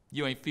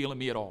 You ain't feeling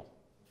me at all.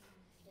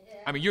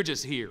 I mean, you're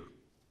just here.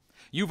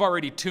 You've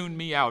already tuned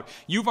me out.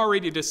 You've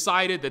already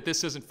decided that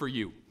this isn't for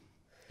you.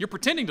 You're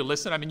pretending to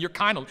listen. I mean,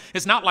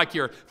 it's not like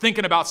you're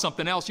thinking about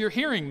something else. You're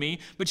hearing me,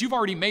 but you've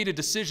already made a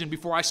decision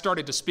before I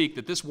started to speak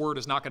that this word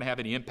is not going to have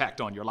any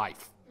impact on your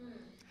life.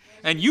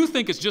 And you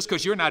think it's just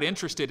because you're not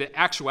interested. In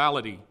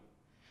actuality,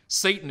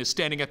 Satan is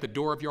standing at the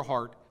door of your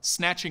heart,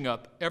 snatching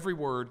up every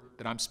word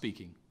that I'm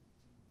speaking.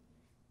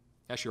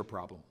 That's your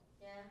problem.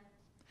 Yeah.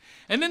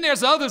 And then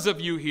there's others of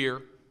you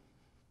here.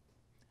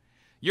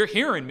 You're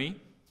hearing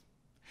me.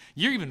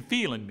 You're even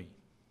feeling me.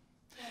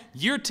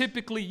 You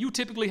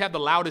typically have the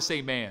loudest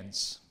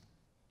amens.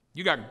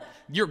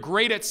 You're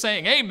great at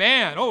saying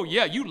amen. Oh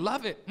yeah, you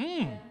love it.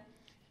 Yeah.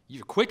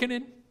 You're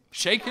quickening.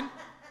 Shaking?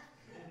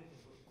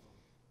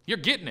 You're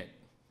getting it.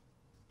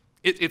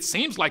 It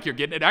seems like you're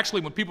getting it.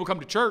 Actually, when people come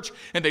to church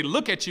and they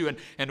look at you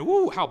and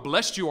ooh, how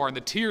blessed you are, and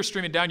the tears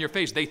streaming down your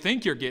face, they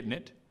think you're getting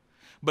it.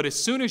 But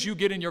as soon as you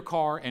get in your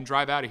car and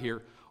drive out of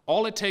here,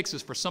 all it takes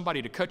is for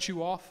somebody to cut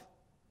you off,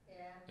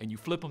 and you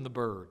flip them the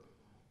bird.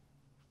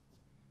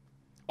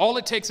 All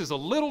it takes is a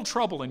little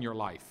trouble in your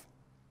life.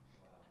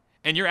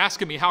 And you're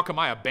asking me, how come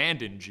I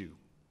abandoned you?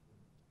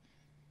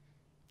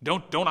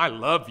 Don't I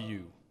love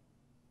you?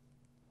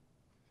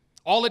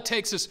 All it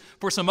takes is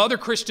for some other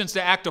Christians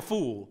to act a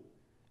fool,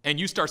 and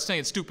you start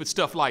saying stupid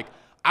stuff like,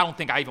 I don't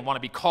think I even want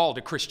to be called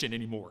a Christian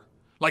anymore.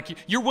 Like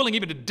you're willing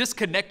even to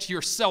disconnect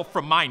yourself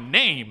from my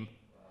name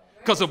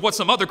because of what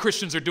some other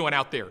Christians are doing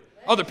out there.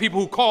 Other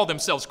people who call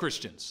themselves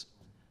Christians.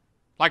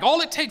 Like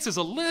all it takes is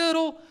a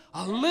little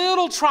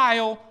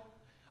trial,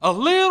 a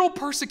little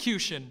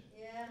persecution,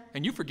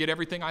 and you forget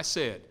everything I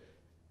said.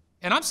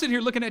 And I'm sitting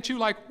here looking at you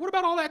like, what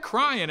about all that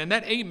crying and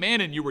that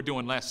amening you were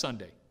doing last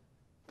Sunday?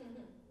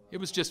 It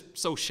was just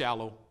so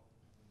shallow.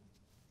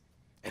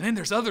 And then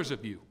there's others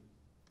of you.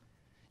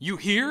 You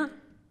hear,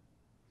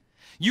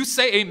 you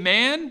say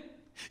amen,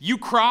 you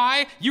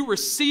cry, you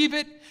receive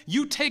it,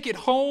 you take it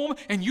home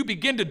and you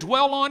begin to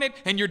dwell on it,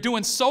 and you're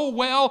doing so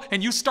well,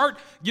 and you start,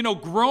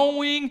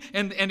 growing,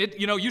 and it,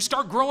 you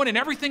start growing and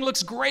everything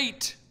looks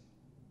great.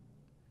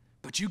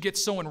 But you get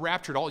so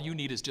enraptured, all you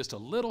need is just a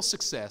little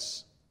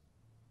success.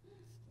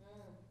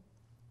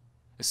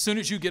 As soon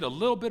as you get a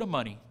little bit of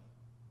money,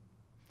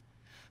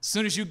 as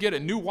soon as you get a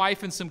new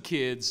wife and some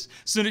kids,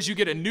 as soon as you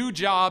get a new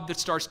job that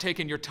starts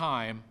taking your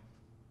time,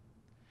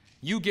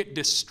 you get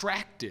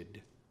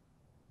distracted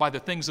by the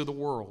things of the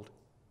world.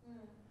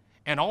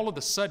 And all of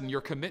a sudden, your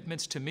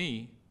commitments to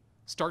me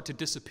start to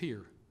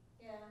disappear.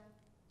 Yeah.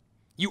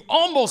 You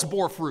almost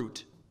bore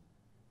fruit,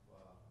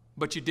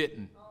 but you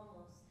didn't.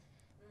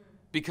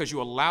 Because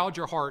you allowed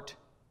your heart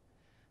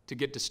to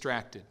get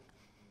distracted.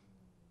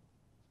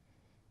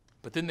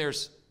 But then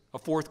there's a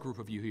fourth group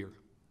of you here.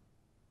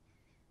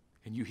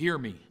 And you hear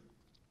me.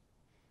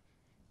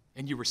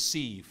 And you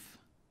receive.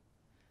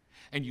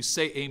 And you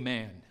say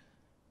amen.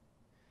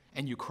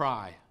 And you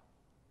cry.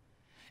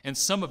 And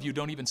some of you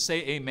don't even say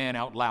amen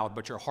out loud,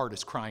 but your heart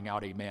is crying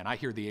out amen. I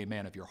hear the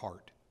amen of your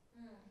heart.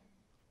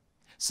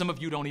 Some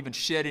of you don't even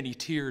shed any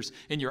tears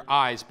in your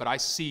eyes, but I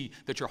see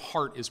that your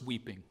heart is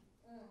weeping.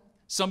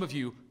 Some of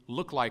you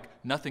look like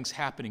nothing's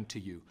happening to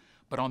you,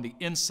 but on the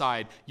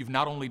inside, you've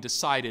not only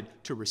decided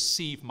to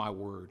receive my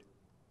word,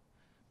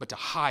 but to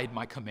hide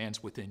my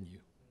commands within you.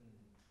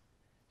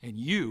 And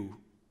you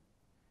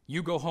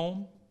go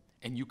home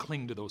and you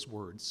cling to those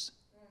words.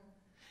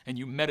 And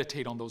you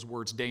meditate on those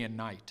words day and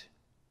night.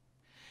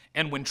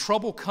 And when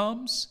trouble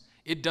comes,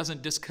 it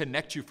doesn't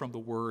disconnect you from the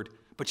word,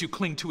 but you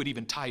cling to it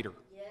even tighter.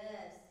 Yes.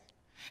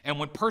 And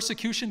when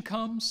persecution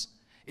comes,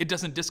 it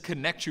doesn't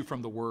disconnect you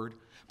from the word,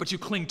 but you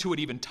cling to it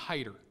even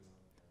tighter.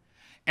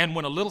 And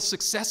when a little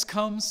success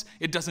comes,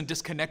 it doesn't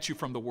disconnect you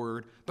from the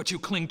word, but you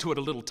cling to it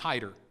a little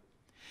tighter.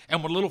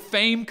 And when a little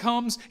fame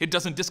comes, it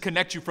doesn't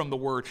disconnect you from the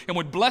word. And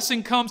when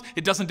blessing comes,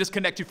 it doesn't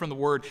disconnect you from the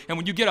word. And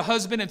when you get a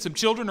husband and some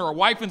children, or a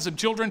wife and some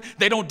children,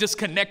 they don't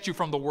disconnect you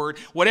from the word.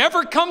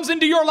 Whatever comes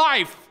into your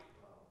life,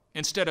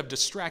 instead of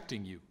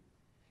distracting you,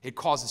 it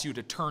causes you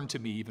to turn to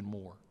me even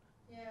more.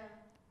 Yeah.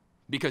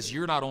 Because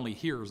you're not only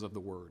hearers of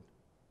the word,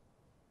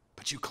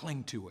 but you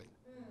cling to it.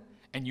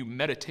 And you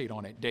meditate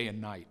on it day and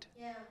night.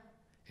 Yeah.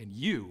 And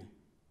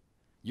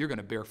you're going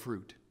to bear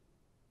fruit.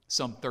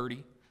 Some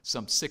 30,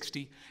 some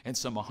 60, and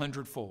some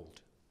 100-fold.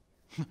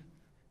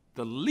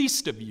 The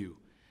least of you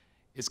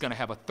is going to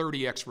have a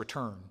 30x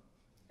return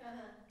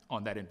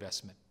on that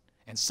investment.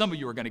 And some of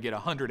you are going to get a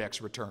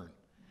 100x return,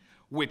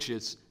 which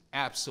is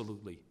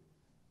absolutely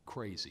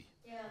crazy.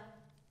 Yeah.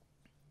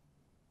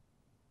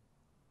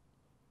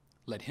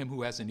 Let him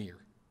who has an ear,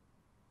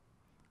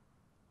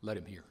 let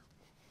him hear.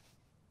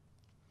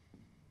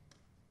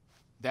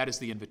 That is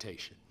the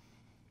invitation.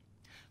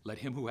 Let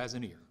him who has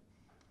an ear,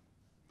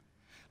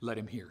 let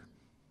him hear.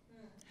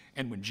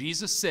 And when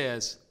Jesus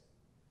says,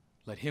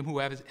 let him who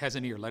has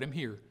an ear, let him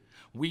hear,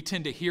 we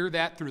tend to hear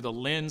that through the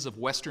lens of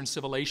Western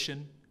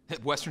civilization,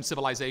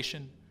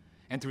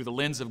 and through the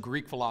lens of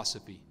Greek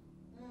philosophy.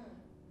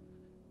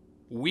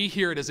 We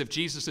hear it as if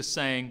Jesus is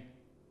saying,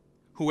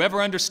 whoever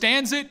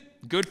understands it,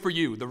 good for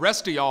you. The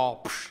rest of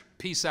y'all,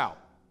 peace out.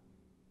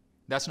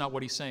 That's not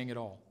what he's saying at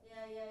all.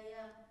 Yeah.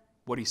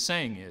 What he's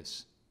saying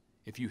is,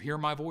 if you hear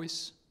my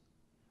voice,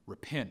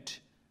 repent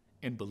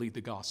and believe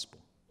the gospel.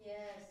 Yes.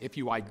 If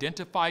you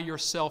identify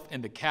yourself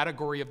in the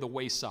category of the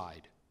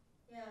wayside,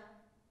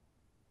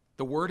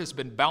 the word has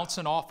been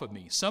bouncing off of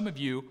me. Some of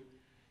you,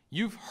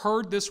 you've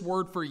heard this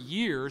word for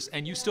years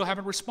and you still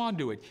haven't responded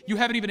to it. You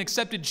haven't even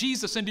accepted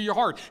Jesus into your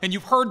heart, and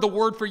you've heard the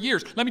word for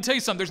years. Let me tell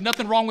you something. There's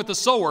nothing wrong with the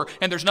sower,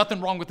 and there's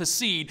nothing wrong with the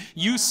seed.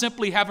 You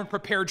simply haven't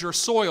prepared your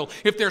soil.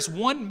 If there's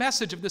one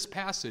message of this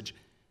passage,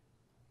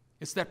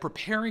 it's that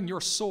preparing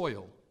your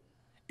soil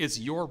is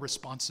your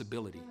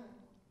responsibility.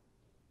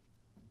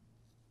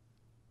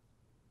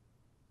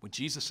 When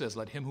Jesus says,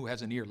 let him who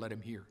has an ear, let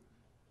him hear,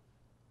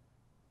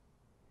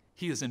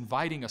 He is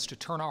inviting us to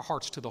turn our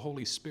hearts to the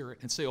Holy Spirit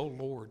and say, oh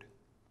Lord,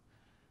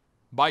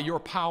 by your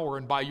power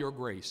and by your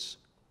grace,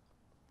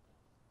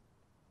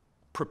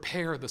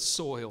 prepare the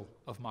soil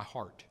of my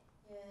heart.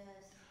 Yes.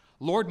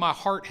 Lord, my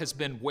heart has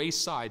been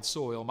wayside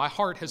soil. My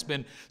heart has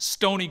been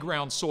stony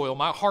ground soil.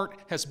 My heart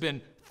has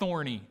been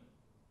thorny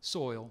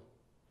soil.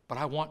 But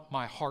I want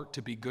my heart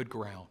to be good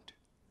ground.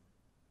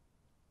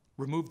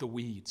 Remove the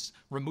weeds.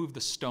 Remove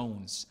the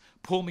stones.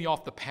 Pull me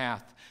off the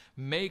path.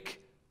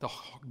 Make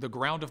the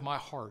ground of my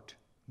heart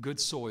good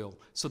soil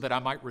so that I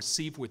might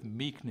receive with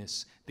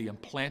meekness the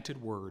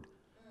implanted word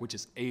which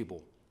is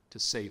able to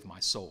save my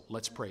soul.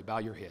 Let's pray. Bow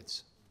your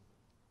heads.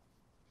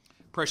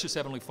 Precious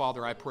Heavenly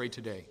Father, I pray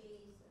today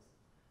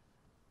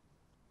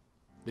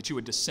that you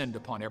would descend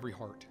upon every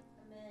heart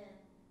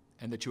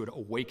and that you would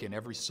awaken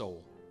every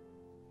soul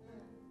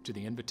to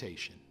the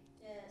invitation.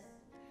 Yes.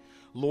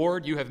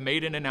 Lord, you have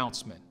made an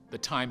announcement. The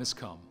time has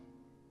come.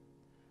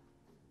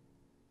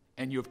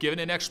 And you have given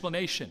an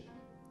explanation.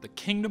 The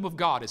kingdom of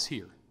God is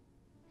here.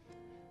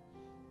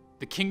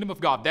 The kingdom of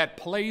God, that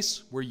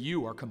place where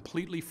you are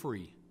completely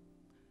free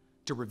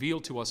to reveal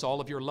to us all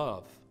of your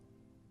love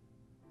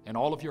and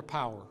all of your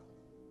power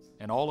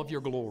and all of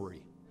your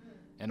glory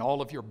and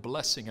all of your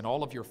blessing and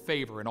all of your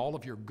favor and all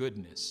of your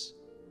goodness,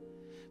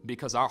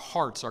 because our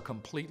hearts are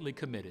completely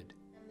committed,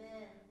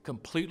 amen,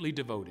 completely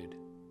devoted,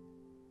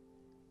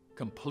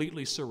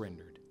 completely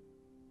surrendered,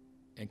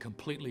 and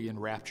completely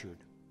enraptured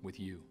with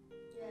you.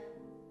 Yeah.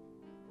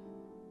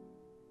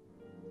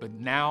 But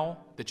now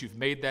that you've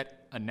made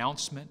that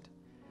announcement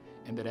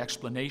and that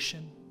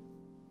explanation,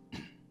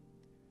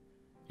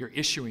 you're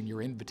issuing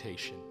your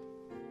invitation.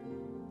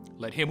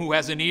 Let him who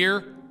has an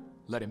ear,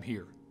 let him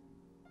hear.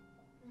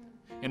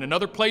 In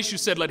another place you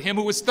said, let him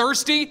who is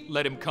thirsty,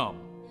 let him come.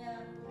 Yeah.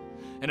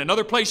 In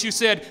another place you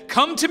said,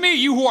 come to me,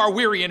 you who are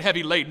weary and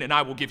heavy laden, and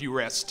I will give you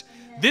rest.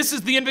 Yeah. This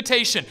is the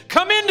invitation.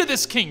 Come into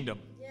this kingdom.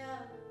 Yeah.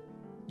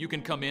 You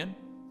can come in.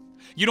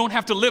 You don't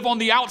have to live on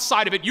the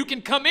outside of it. You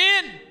can come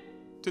in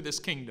to this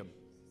kingdom.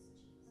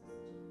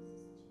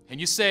 And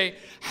you say,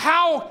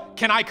 how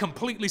can I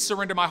completely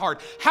surrender my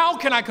heart? How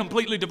can I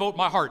completely devote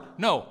my heart?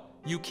 No,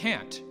 you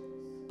can't.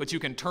 But you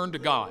can turn to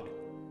God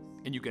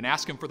and you can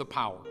ask him for the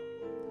power.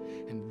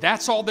 And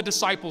that's all the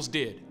disciples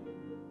did.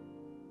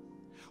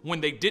 When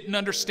they didn't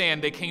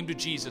understand, they came to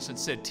Jesus and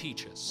said,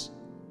 teach us.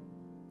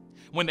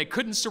 When they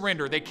couldn't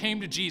surrender, they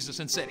came to Jesus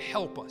and said,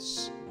 help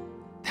us.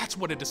 That's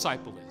what a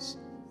disciple is.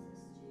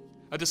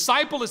 A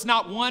disciple is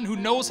not one who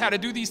knows how to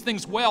do these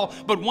things well,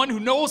 but one who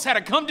knows how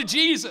to come to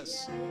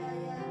Jesus.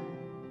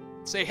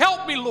 Say,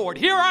 help me, Lord.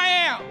 Here I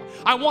am.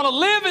 I want to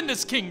live in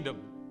this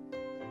kingdom.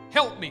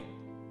 Help me.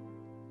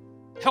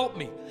 Help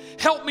me.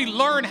 Help me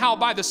learn how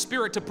by the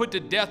Spirit to put to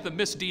death the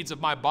misdeeds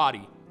of my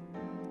body,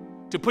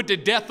 to put to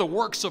death the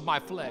works of my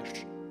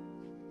flesh.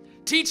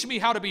 Teach me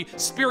how to be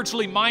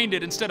spiritually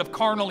minded instead of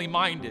carnally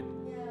minded.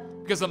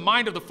 Because the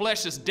mind of the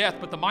flesh is death,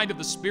 but the mind of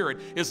the Spirit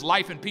is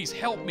life and peace.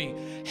 Help me,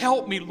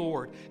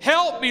 Lord.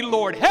 Help me,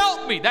 Lord.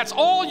 Help me. That's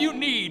all you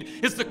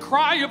need is the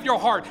cry of your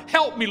heart.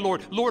 Help me,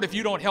 Lord. Lord, if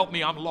you don't help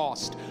me, I'm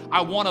lost.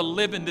 I want to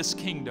live in this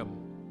kingdom.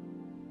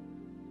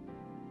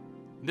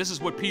 And this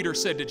is what Peter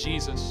said to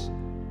Jesus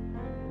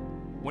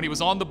when he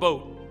was on the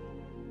boat.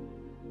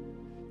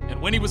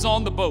 And when he was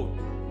on the boat,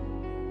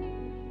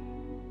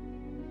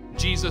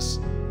 Jesus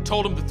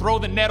told him to throw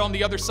the net on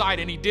the other side,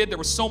 and he did. There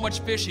was so much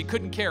fish he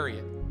couldn't carry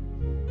it.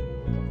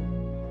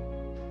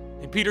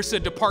 And Peter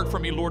said, depart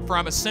from me, Lord, for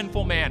I'm a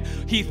sinful man.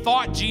 He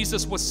thought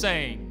Jesus was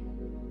saying,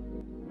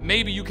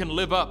 maybe you can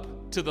live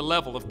up to the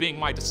level of being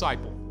my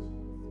disciple.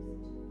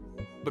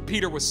 But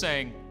Peter was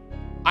saying,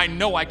 I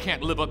know I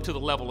can't live up to the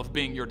level of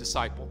being your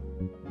disciple.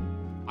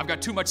 I've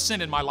got too much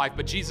sin in my life.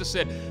 But Jesus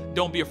said,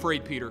 don't be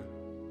afraid, Peter.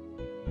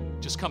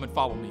 Just come and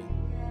follow me.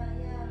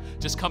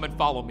 Just come and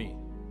follow me.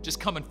 Just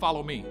come and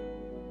follow me.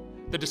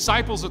 The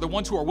disciples are the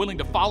ones who are willing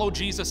to follow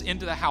Jesus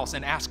into the house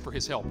and ask for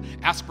his help,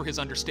 ask for his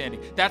understanding.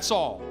 That's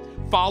all.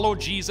 Follow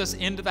Jesus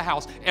into the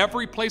house.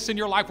 Every place in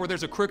your life where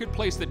there's a crooked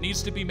place that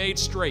needs to be made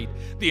straight,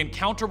 the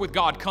encounter with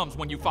God comes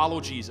when you follow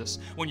Jesus,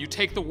 when you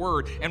take the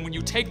word, and when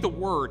you take the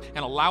word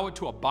and allow it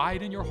to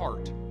abide in your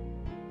heart.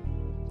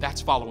 That's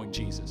following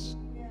Jesus.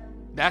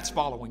 That's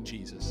following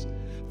Jesus.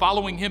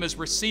 Following him is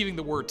receiving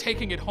the word,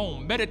 taking it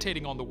home,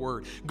 meditating on the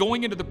word,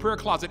 going into the prayer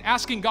closet,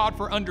 asking God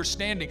for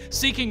understanding,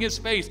 seeking his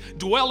face,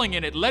 dwelling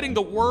in it, letting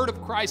the word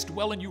of Christ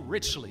dwell in you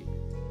richly.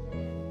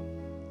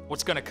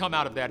 What's going to come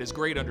out of that is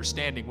great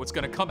understanding. What's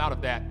going to come out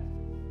of that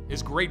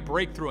is great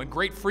breakthrough and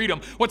great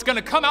freedom. What's going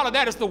to come out of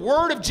that is the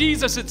word of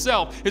Jesus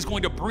itself is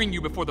going to bring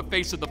you before the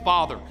face of the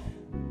Father.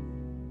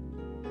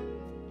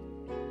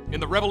 In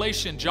the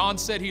Revelation, John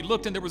said he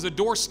looked and there was a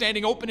door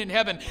standing open in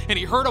heaven, and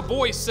he heard a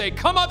voice say,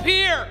 come up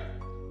here.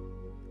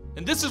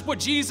 And this is what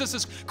Jesus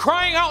is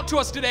crying out to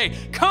us today.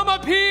 Come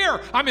up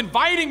here. I'm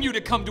inviting you to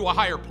come to a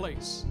higher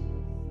place.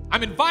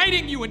 I'm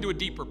inviting you into a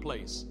deeper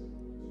place.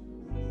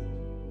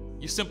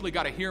 You simply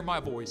got to hear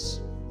my voice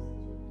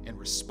and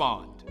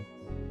respond.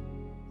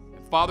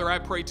 And Father, I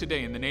pray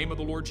today in the name of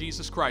the Lord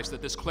Jesus Christ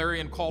that this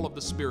clarion call of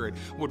the Spirit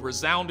would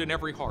resound in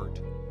every heart.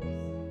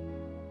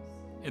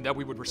 and that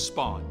we would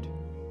respond.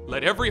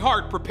 Let every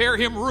heart prepare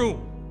him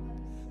room.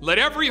 Let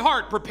every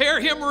heart prepare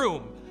him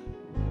room.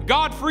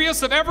 God, free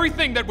us of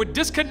everything that would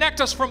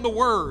disconnect us from the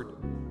word.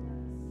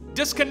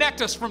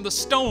 Disconnect us from the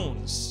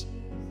stones.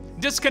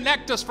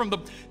 Disconnect us from the,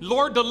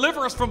 Lord,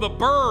 deliver us from the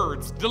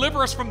birds.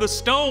 Deliver us from the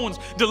stones.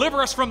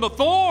 Deliver us from the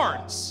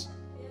thorns.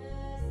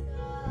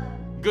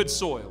 Good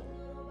soil.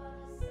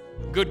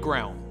 Good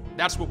ground.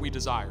 That's what we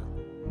desire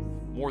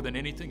more than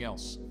anything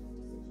else.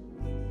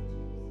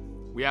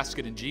 We ask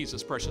it in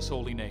Jesus' precious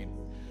holy name.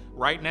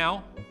 Right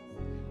now,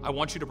 I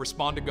want you to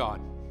respond to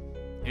God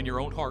in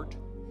your own heart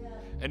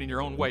and in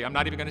your own way. I'm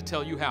not even going to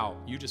tell you how.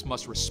 You just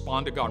must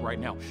respond to God right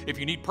now. If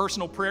you need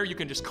personal prayer, you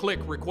can just click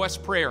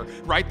request prayer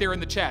right there in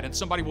the chat, and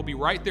somebody will be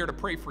right there to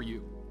pray for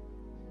you.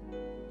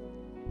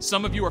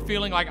 Some of you are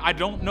feeling like, I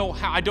don't know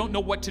how, I don't know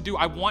what to do.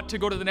 I want to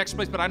go to the next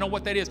place, but I know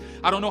what that is.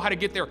 I don't know how to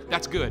get there.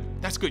 That's good.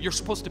 That's good. You're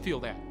supposed to feel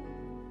that.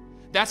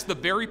 That's the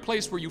very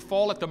place where you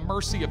fall at the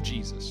mercy of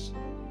Jesus.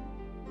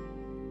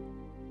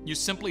 You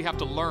simply have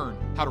to learn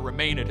how to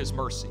remain at his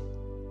mercy.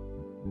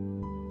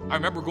 I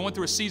remember going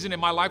through a season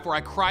in my life where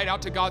I cried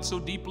out to God so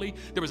deeply.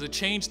 There was a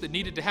change that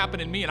needed to happen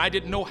in me, and I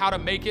didn't know how to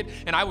make it,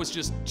 and I was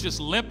just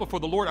limp before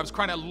the Lord. I was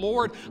crying out,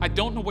 Lord, I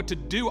don't know what to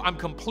do. I'm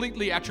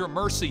completely at your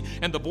mercy.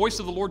 And the voice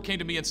of the Lord came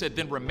to me and said,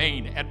 then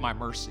remain at my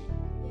mercy.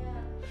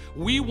 Yeah.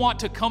 We want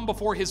to come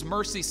before his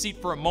mercy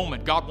seat for a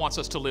moment. God wants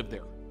us to live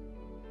there.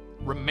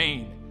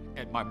 Remain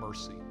at my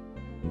mercy.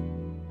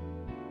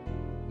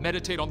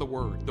 Meditate on the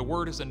word. The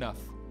word is enough.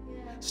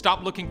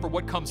 Stop looking for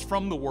what comes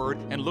from the word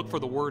and look for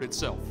the word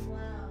itself.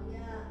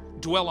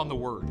 Dwell on the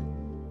word.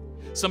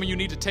 Some of you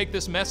need to take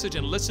this message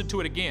and listen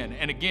to it again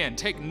and again.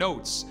 Take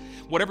notes.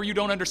 Whatever you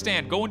don't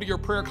understand, go into your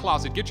prayer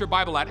closet, get your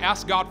Bible out,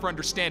 ask God for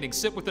understanding,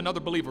 sit with another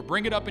believer,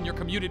 bring it up in your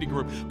community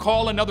group,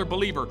 call another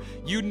believer.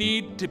 You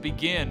need to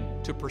begin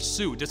to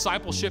pursue.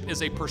 Discipleship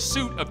is a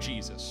pursuit of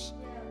Jesus.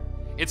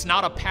 It's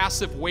not a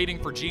passive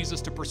waiting for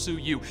Jesus to pursue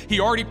you. He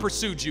already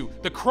pursued you.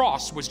 The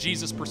cross was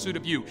Jesus' pursuit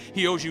of you.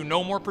 He owes you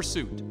no more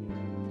pursuit.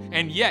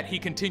 And yet he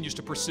continues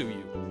to pursue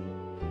you.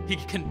 He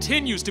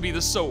continues to be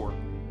the sower.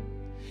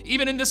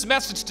 Even in this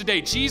message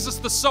today, Jesus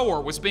the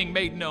sower was being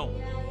made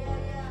known.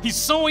 He's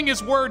sowing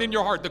his word in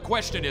your heart. The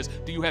question is,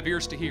 do you have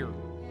ears to hear?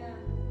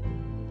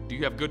 Do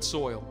you have good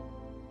soil?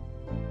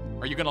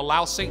 Are you going to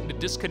allow Satan to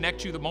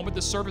disconnect you the moment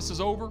the service is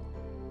over?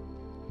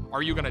 Or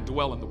are you going to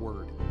dwell in the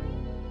word?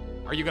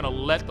 Are you going to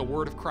let the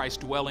word of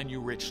Christ dwell in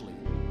you richly?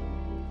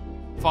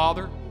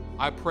 Father,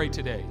 I pray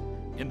today,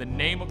 in the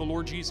name of the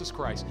Lord Jesus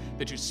Christ,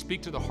 that you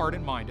speak to the heart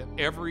and mind of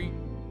every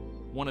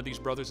one of these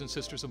brothers and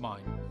sisters of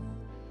mine.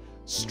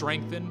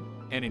 Strengthen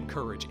and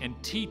encourage and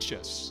teach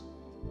us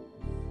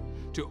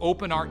to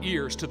open our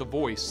ears to the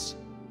voice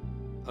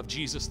of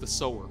Jesus the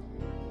sower.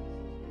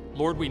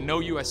 Lord, we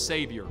know you as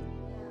Savior,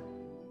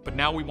 but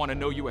now we want to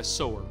know you as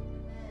sower.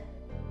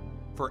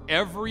 For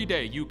every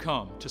day you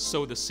come to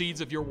sow the seeds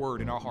of your word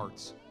in our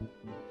hearts.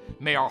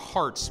 May our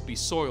hearts be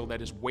soil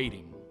that is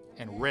waiting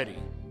and ready,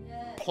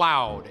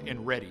 plowed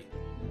and ready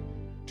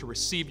to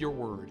receive your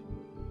word,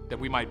 that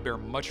we might bear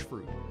much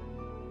fruit.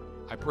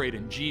 I pray it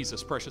in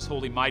Jesus' precious,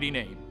 holy, mighty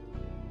name.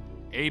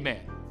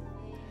 Amen.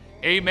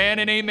 Amen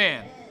and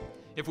amen.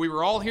 If we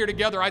were all here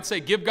together, I'd say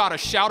give God a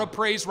shout of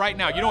praise right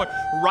now. You know what?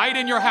 Right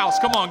in your house.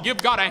 Come on,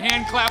 give God a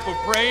hand clap of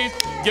praise.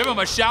 Give him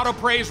a shout of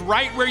praise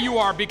right where you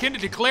are. Begin to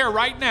declare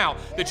right now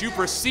that you've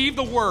received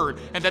the word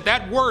and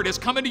that word has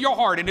come into your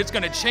heart and it's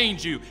going to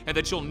change you and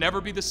that you'll never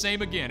be the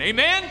same again.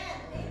 Amen?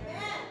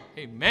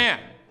 Amen.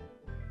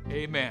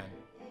 Amen.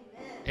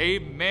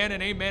 Amen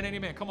and amen and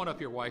amen. Come on up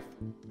here, wife.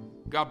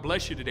 God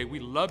bless you today. We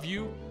love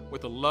you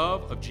with the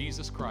love of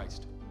Jesus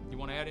Christ. You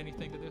want to add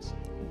anything to this?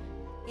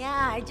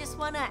 Yeah, I just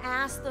want to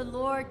ask the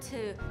Lord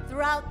to,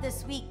 throughout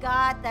this week,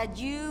 God, that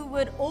you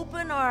would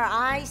open our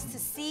eyes to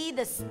see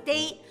the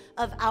state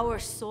of our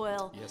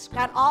soil. Yes,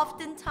 God. God,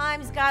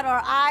 oftentimes, God,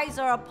 our eyes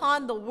are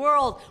upon the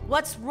world.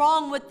 What's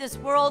wrong with this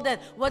world and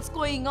what's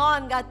going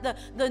on? God,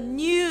 the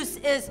news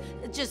is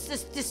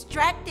just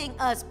distracting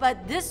us.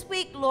 But this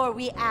week, Lord,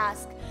 we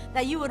ask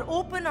that you would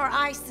open our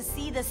eyes to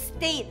see the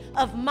state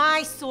of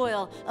my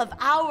soil, of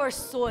our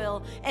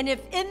soil. And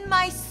if in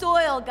my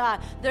soil,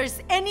 God,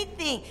 there's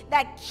anything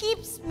that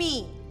keeps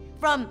me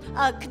from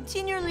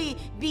continually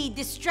be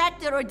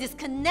distracted or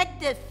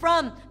disconnected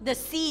from the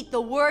seed,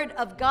 the word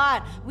of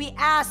God, we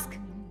ask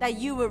that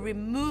you will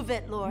remove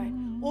it, Lord.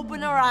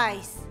 Open our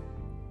eyes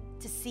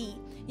to see.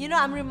 You know,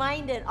 I'm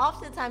reminded,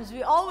 oftentimes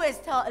we always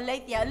tell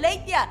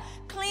Alethea,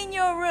 clean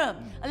your room.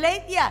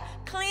 Alethea,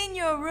 clean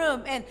your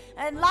room. And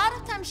a lot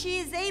of times she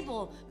is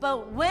able,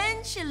 but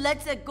when she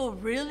lets it go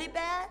really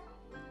bad,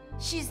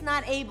 she's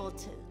not able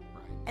to.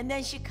 And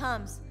then she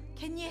comes,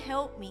 can you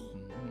help me?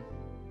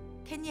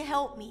 Can you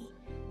help me?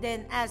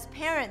 Then as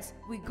parents,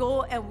 we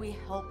go and we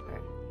help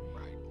her.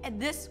 And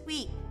this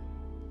week,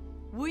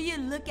 will you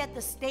look at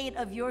the state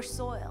of your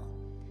soil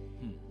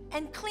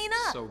and clean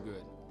up? So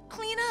good.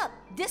 Clean up.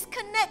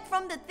 Disconnect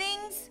from the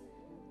things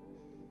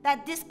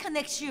that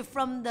disconnects you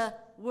from the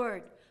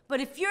word. But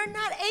if you're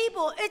not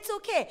able, it's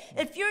okay.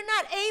 If you're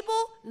not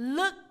able,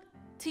 look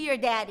to your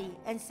daddy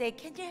and say,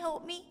 can you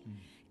help me?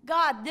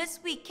 God, this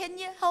week, can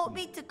you help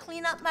me to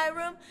clean up my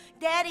room?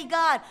 Daddy,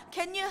 God,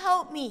 can you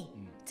help me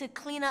to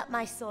clean up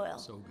my soil?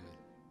 So good.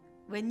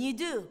 When you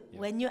do,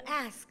 when you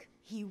ask,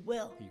 He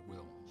will. He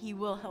will. He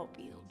will help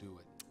you. He'll do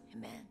it.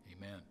 Amen.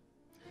 Amen.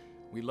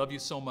 We love you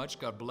so much.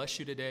 God bless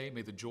you today.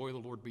 May the joy of the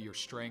Lord be your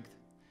strength.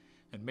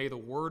 And may the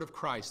word of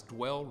Christ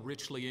dwell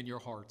richly in your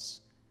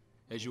hearts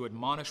as you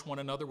admonish one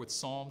another with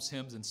psalms,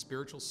 hymns, and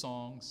spiritual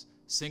songs,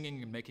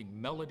 singing and making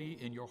melody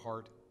in your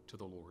heart to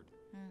the Lord.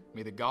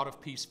 May the God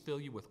of peace fill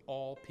you with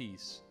all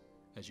peace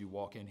as you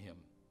walk in Him.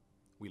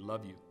 We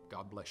love you.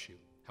 God bless you.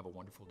 Have a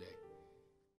wonderful day.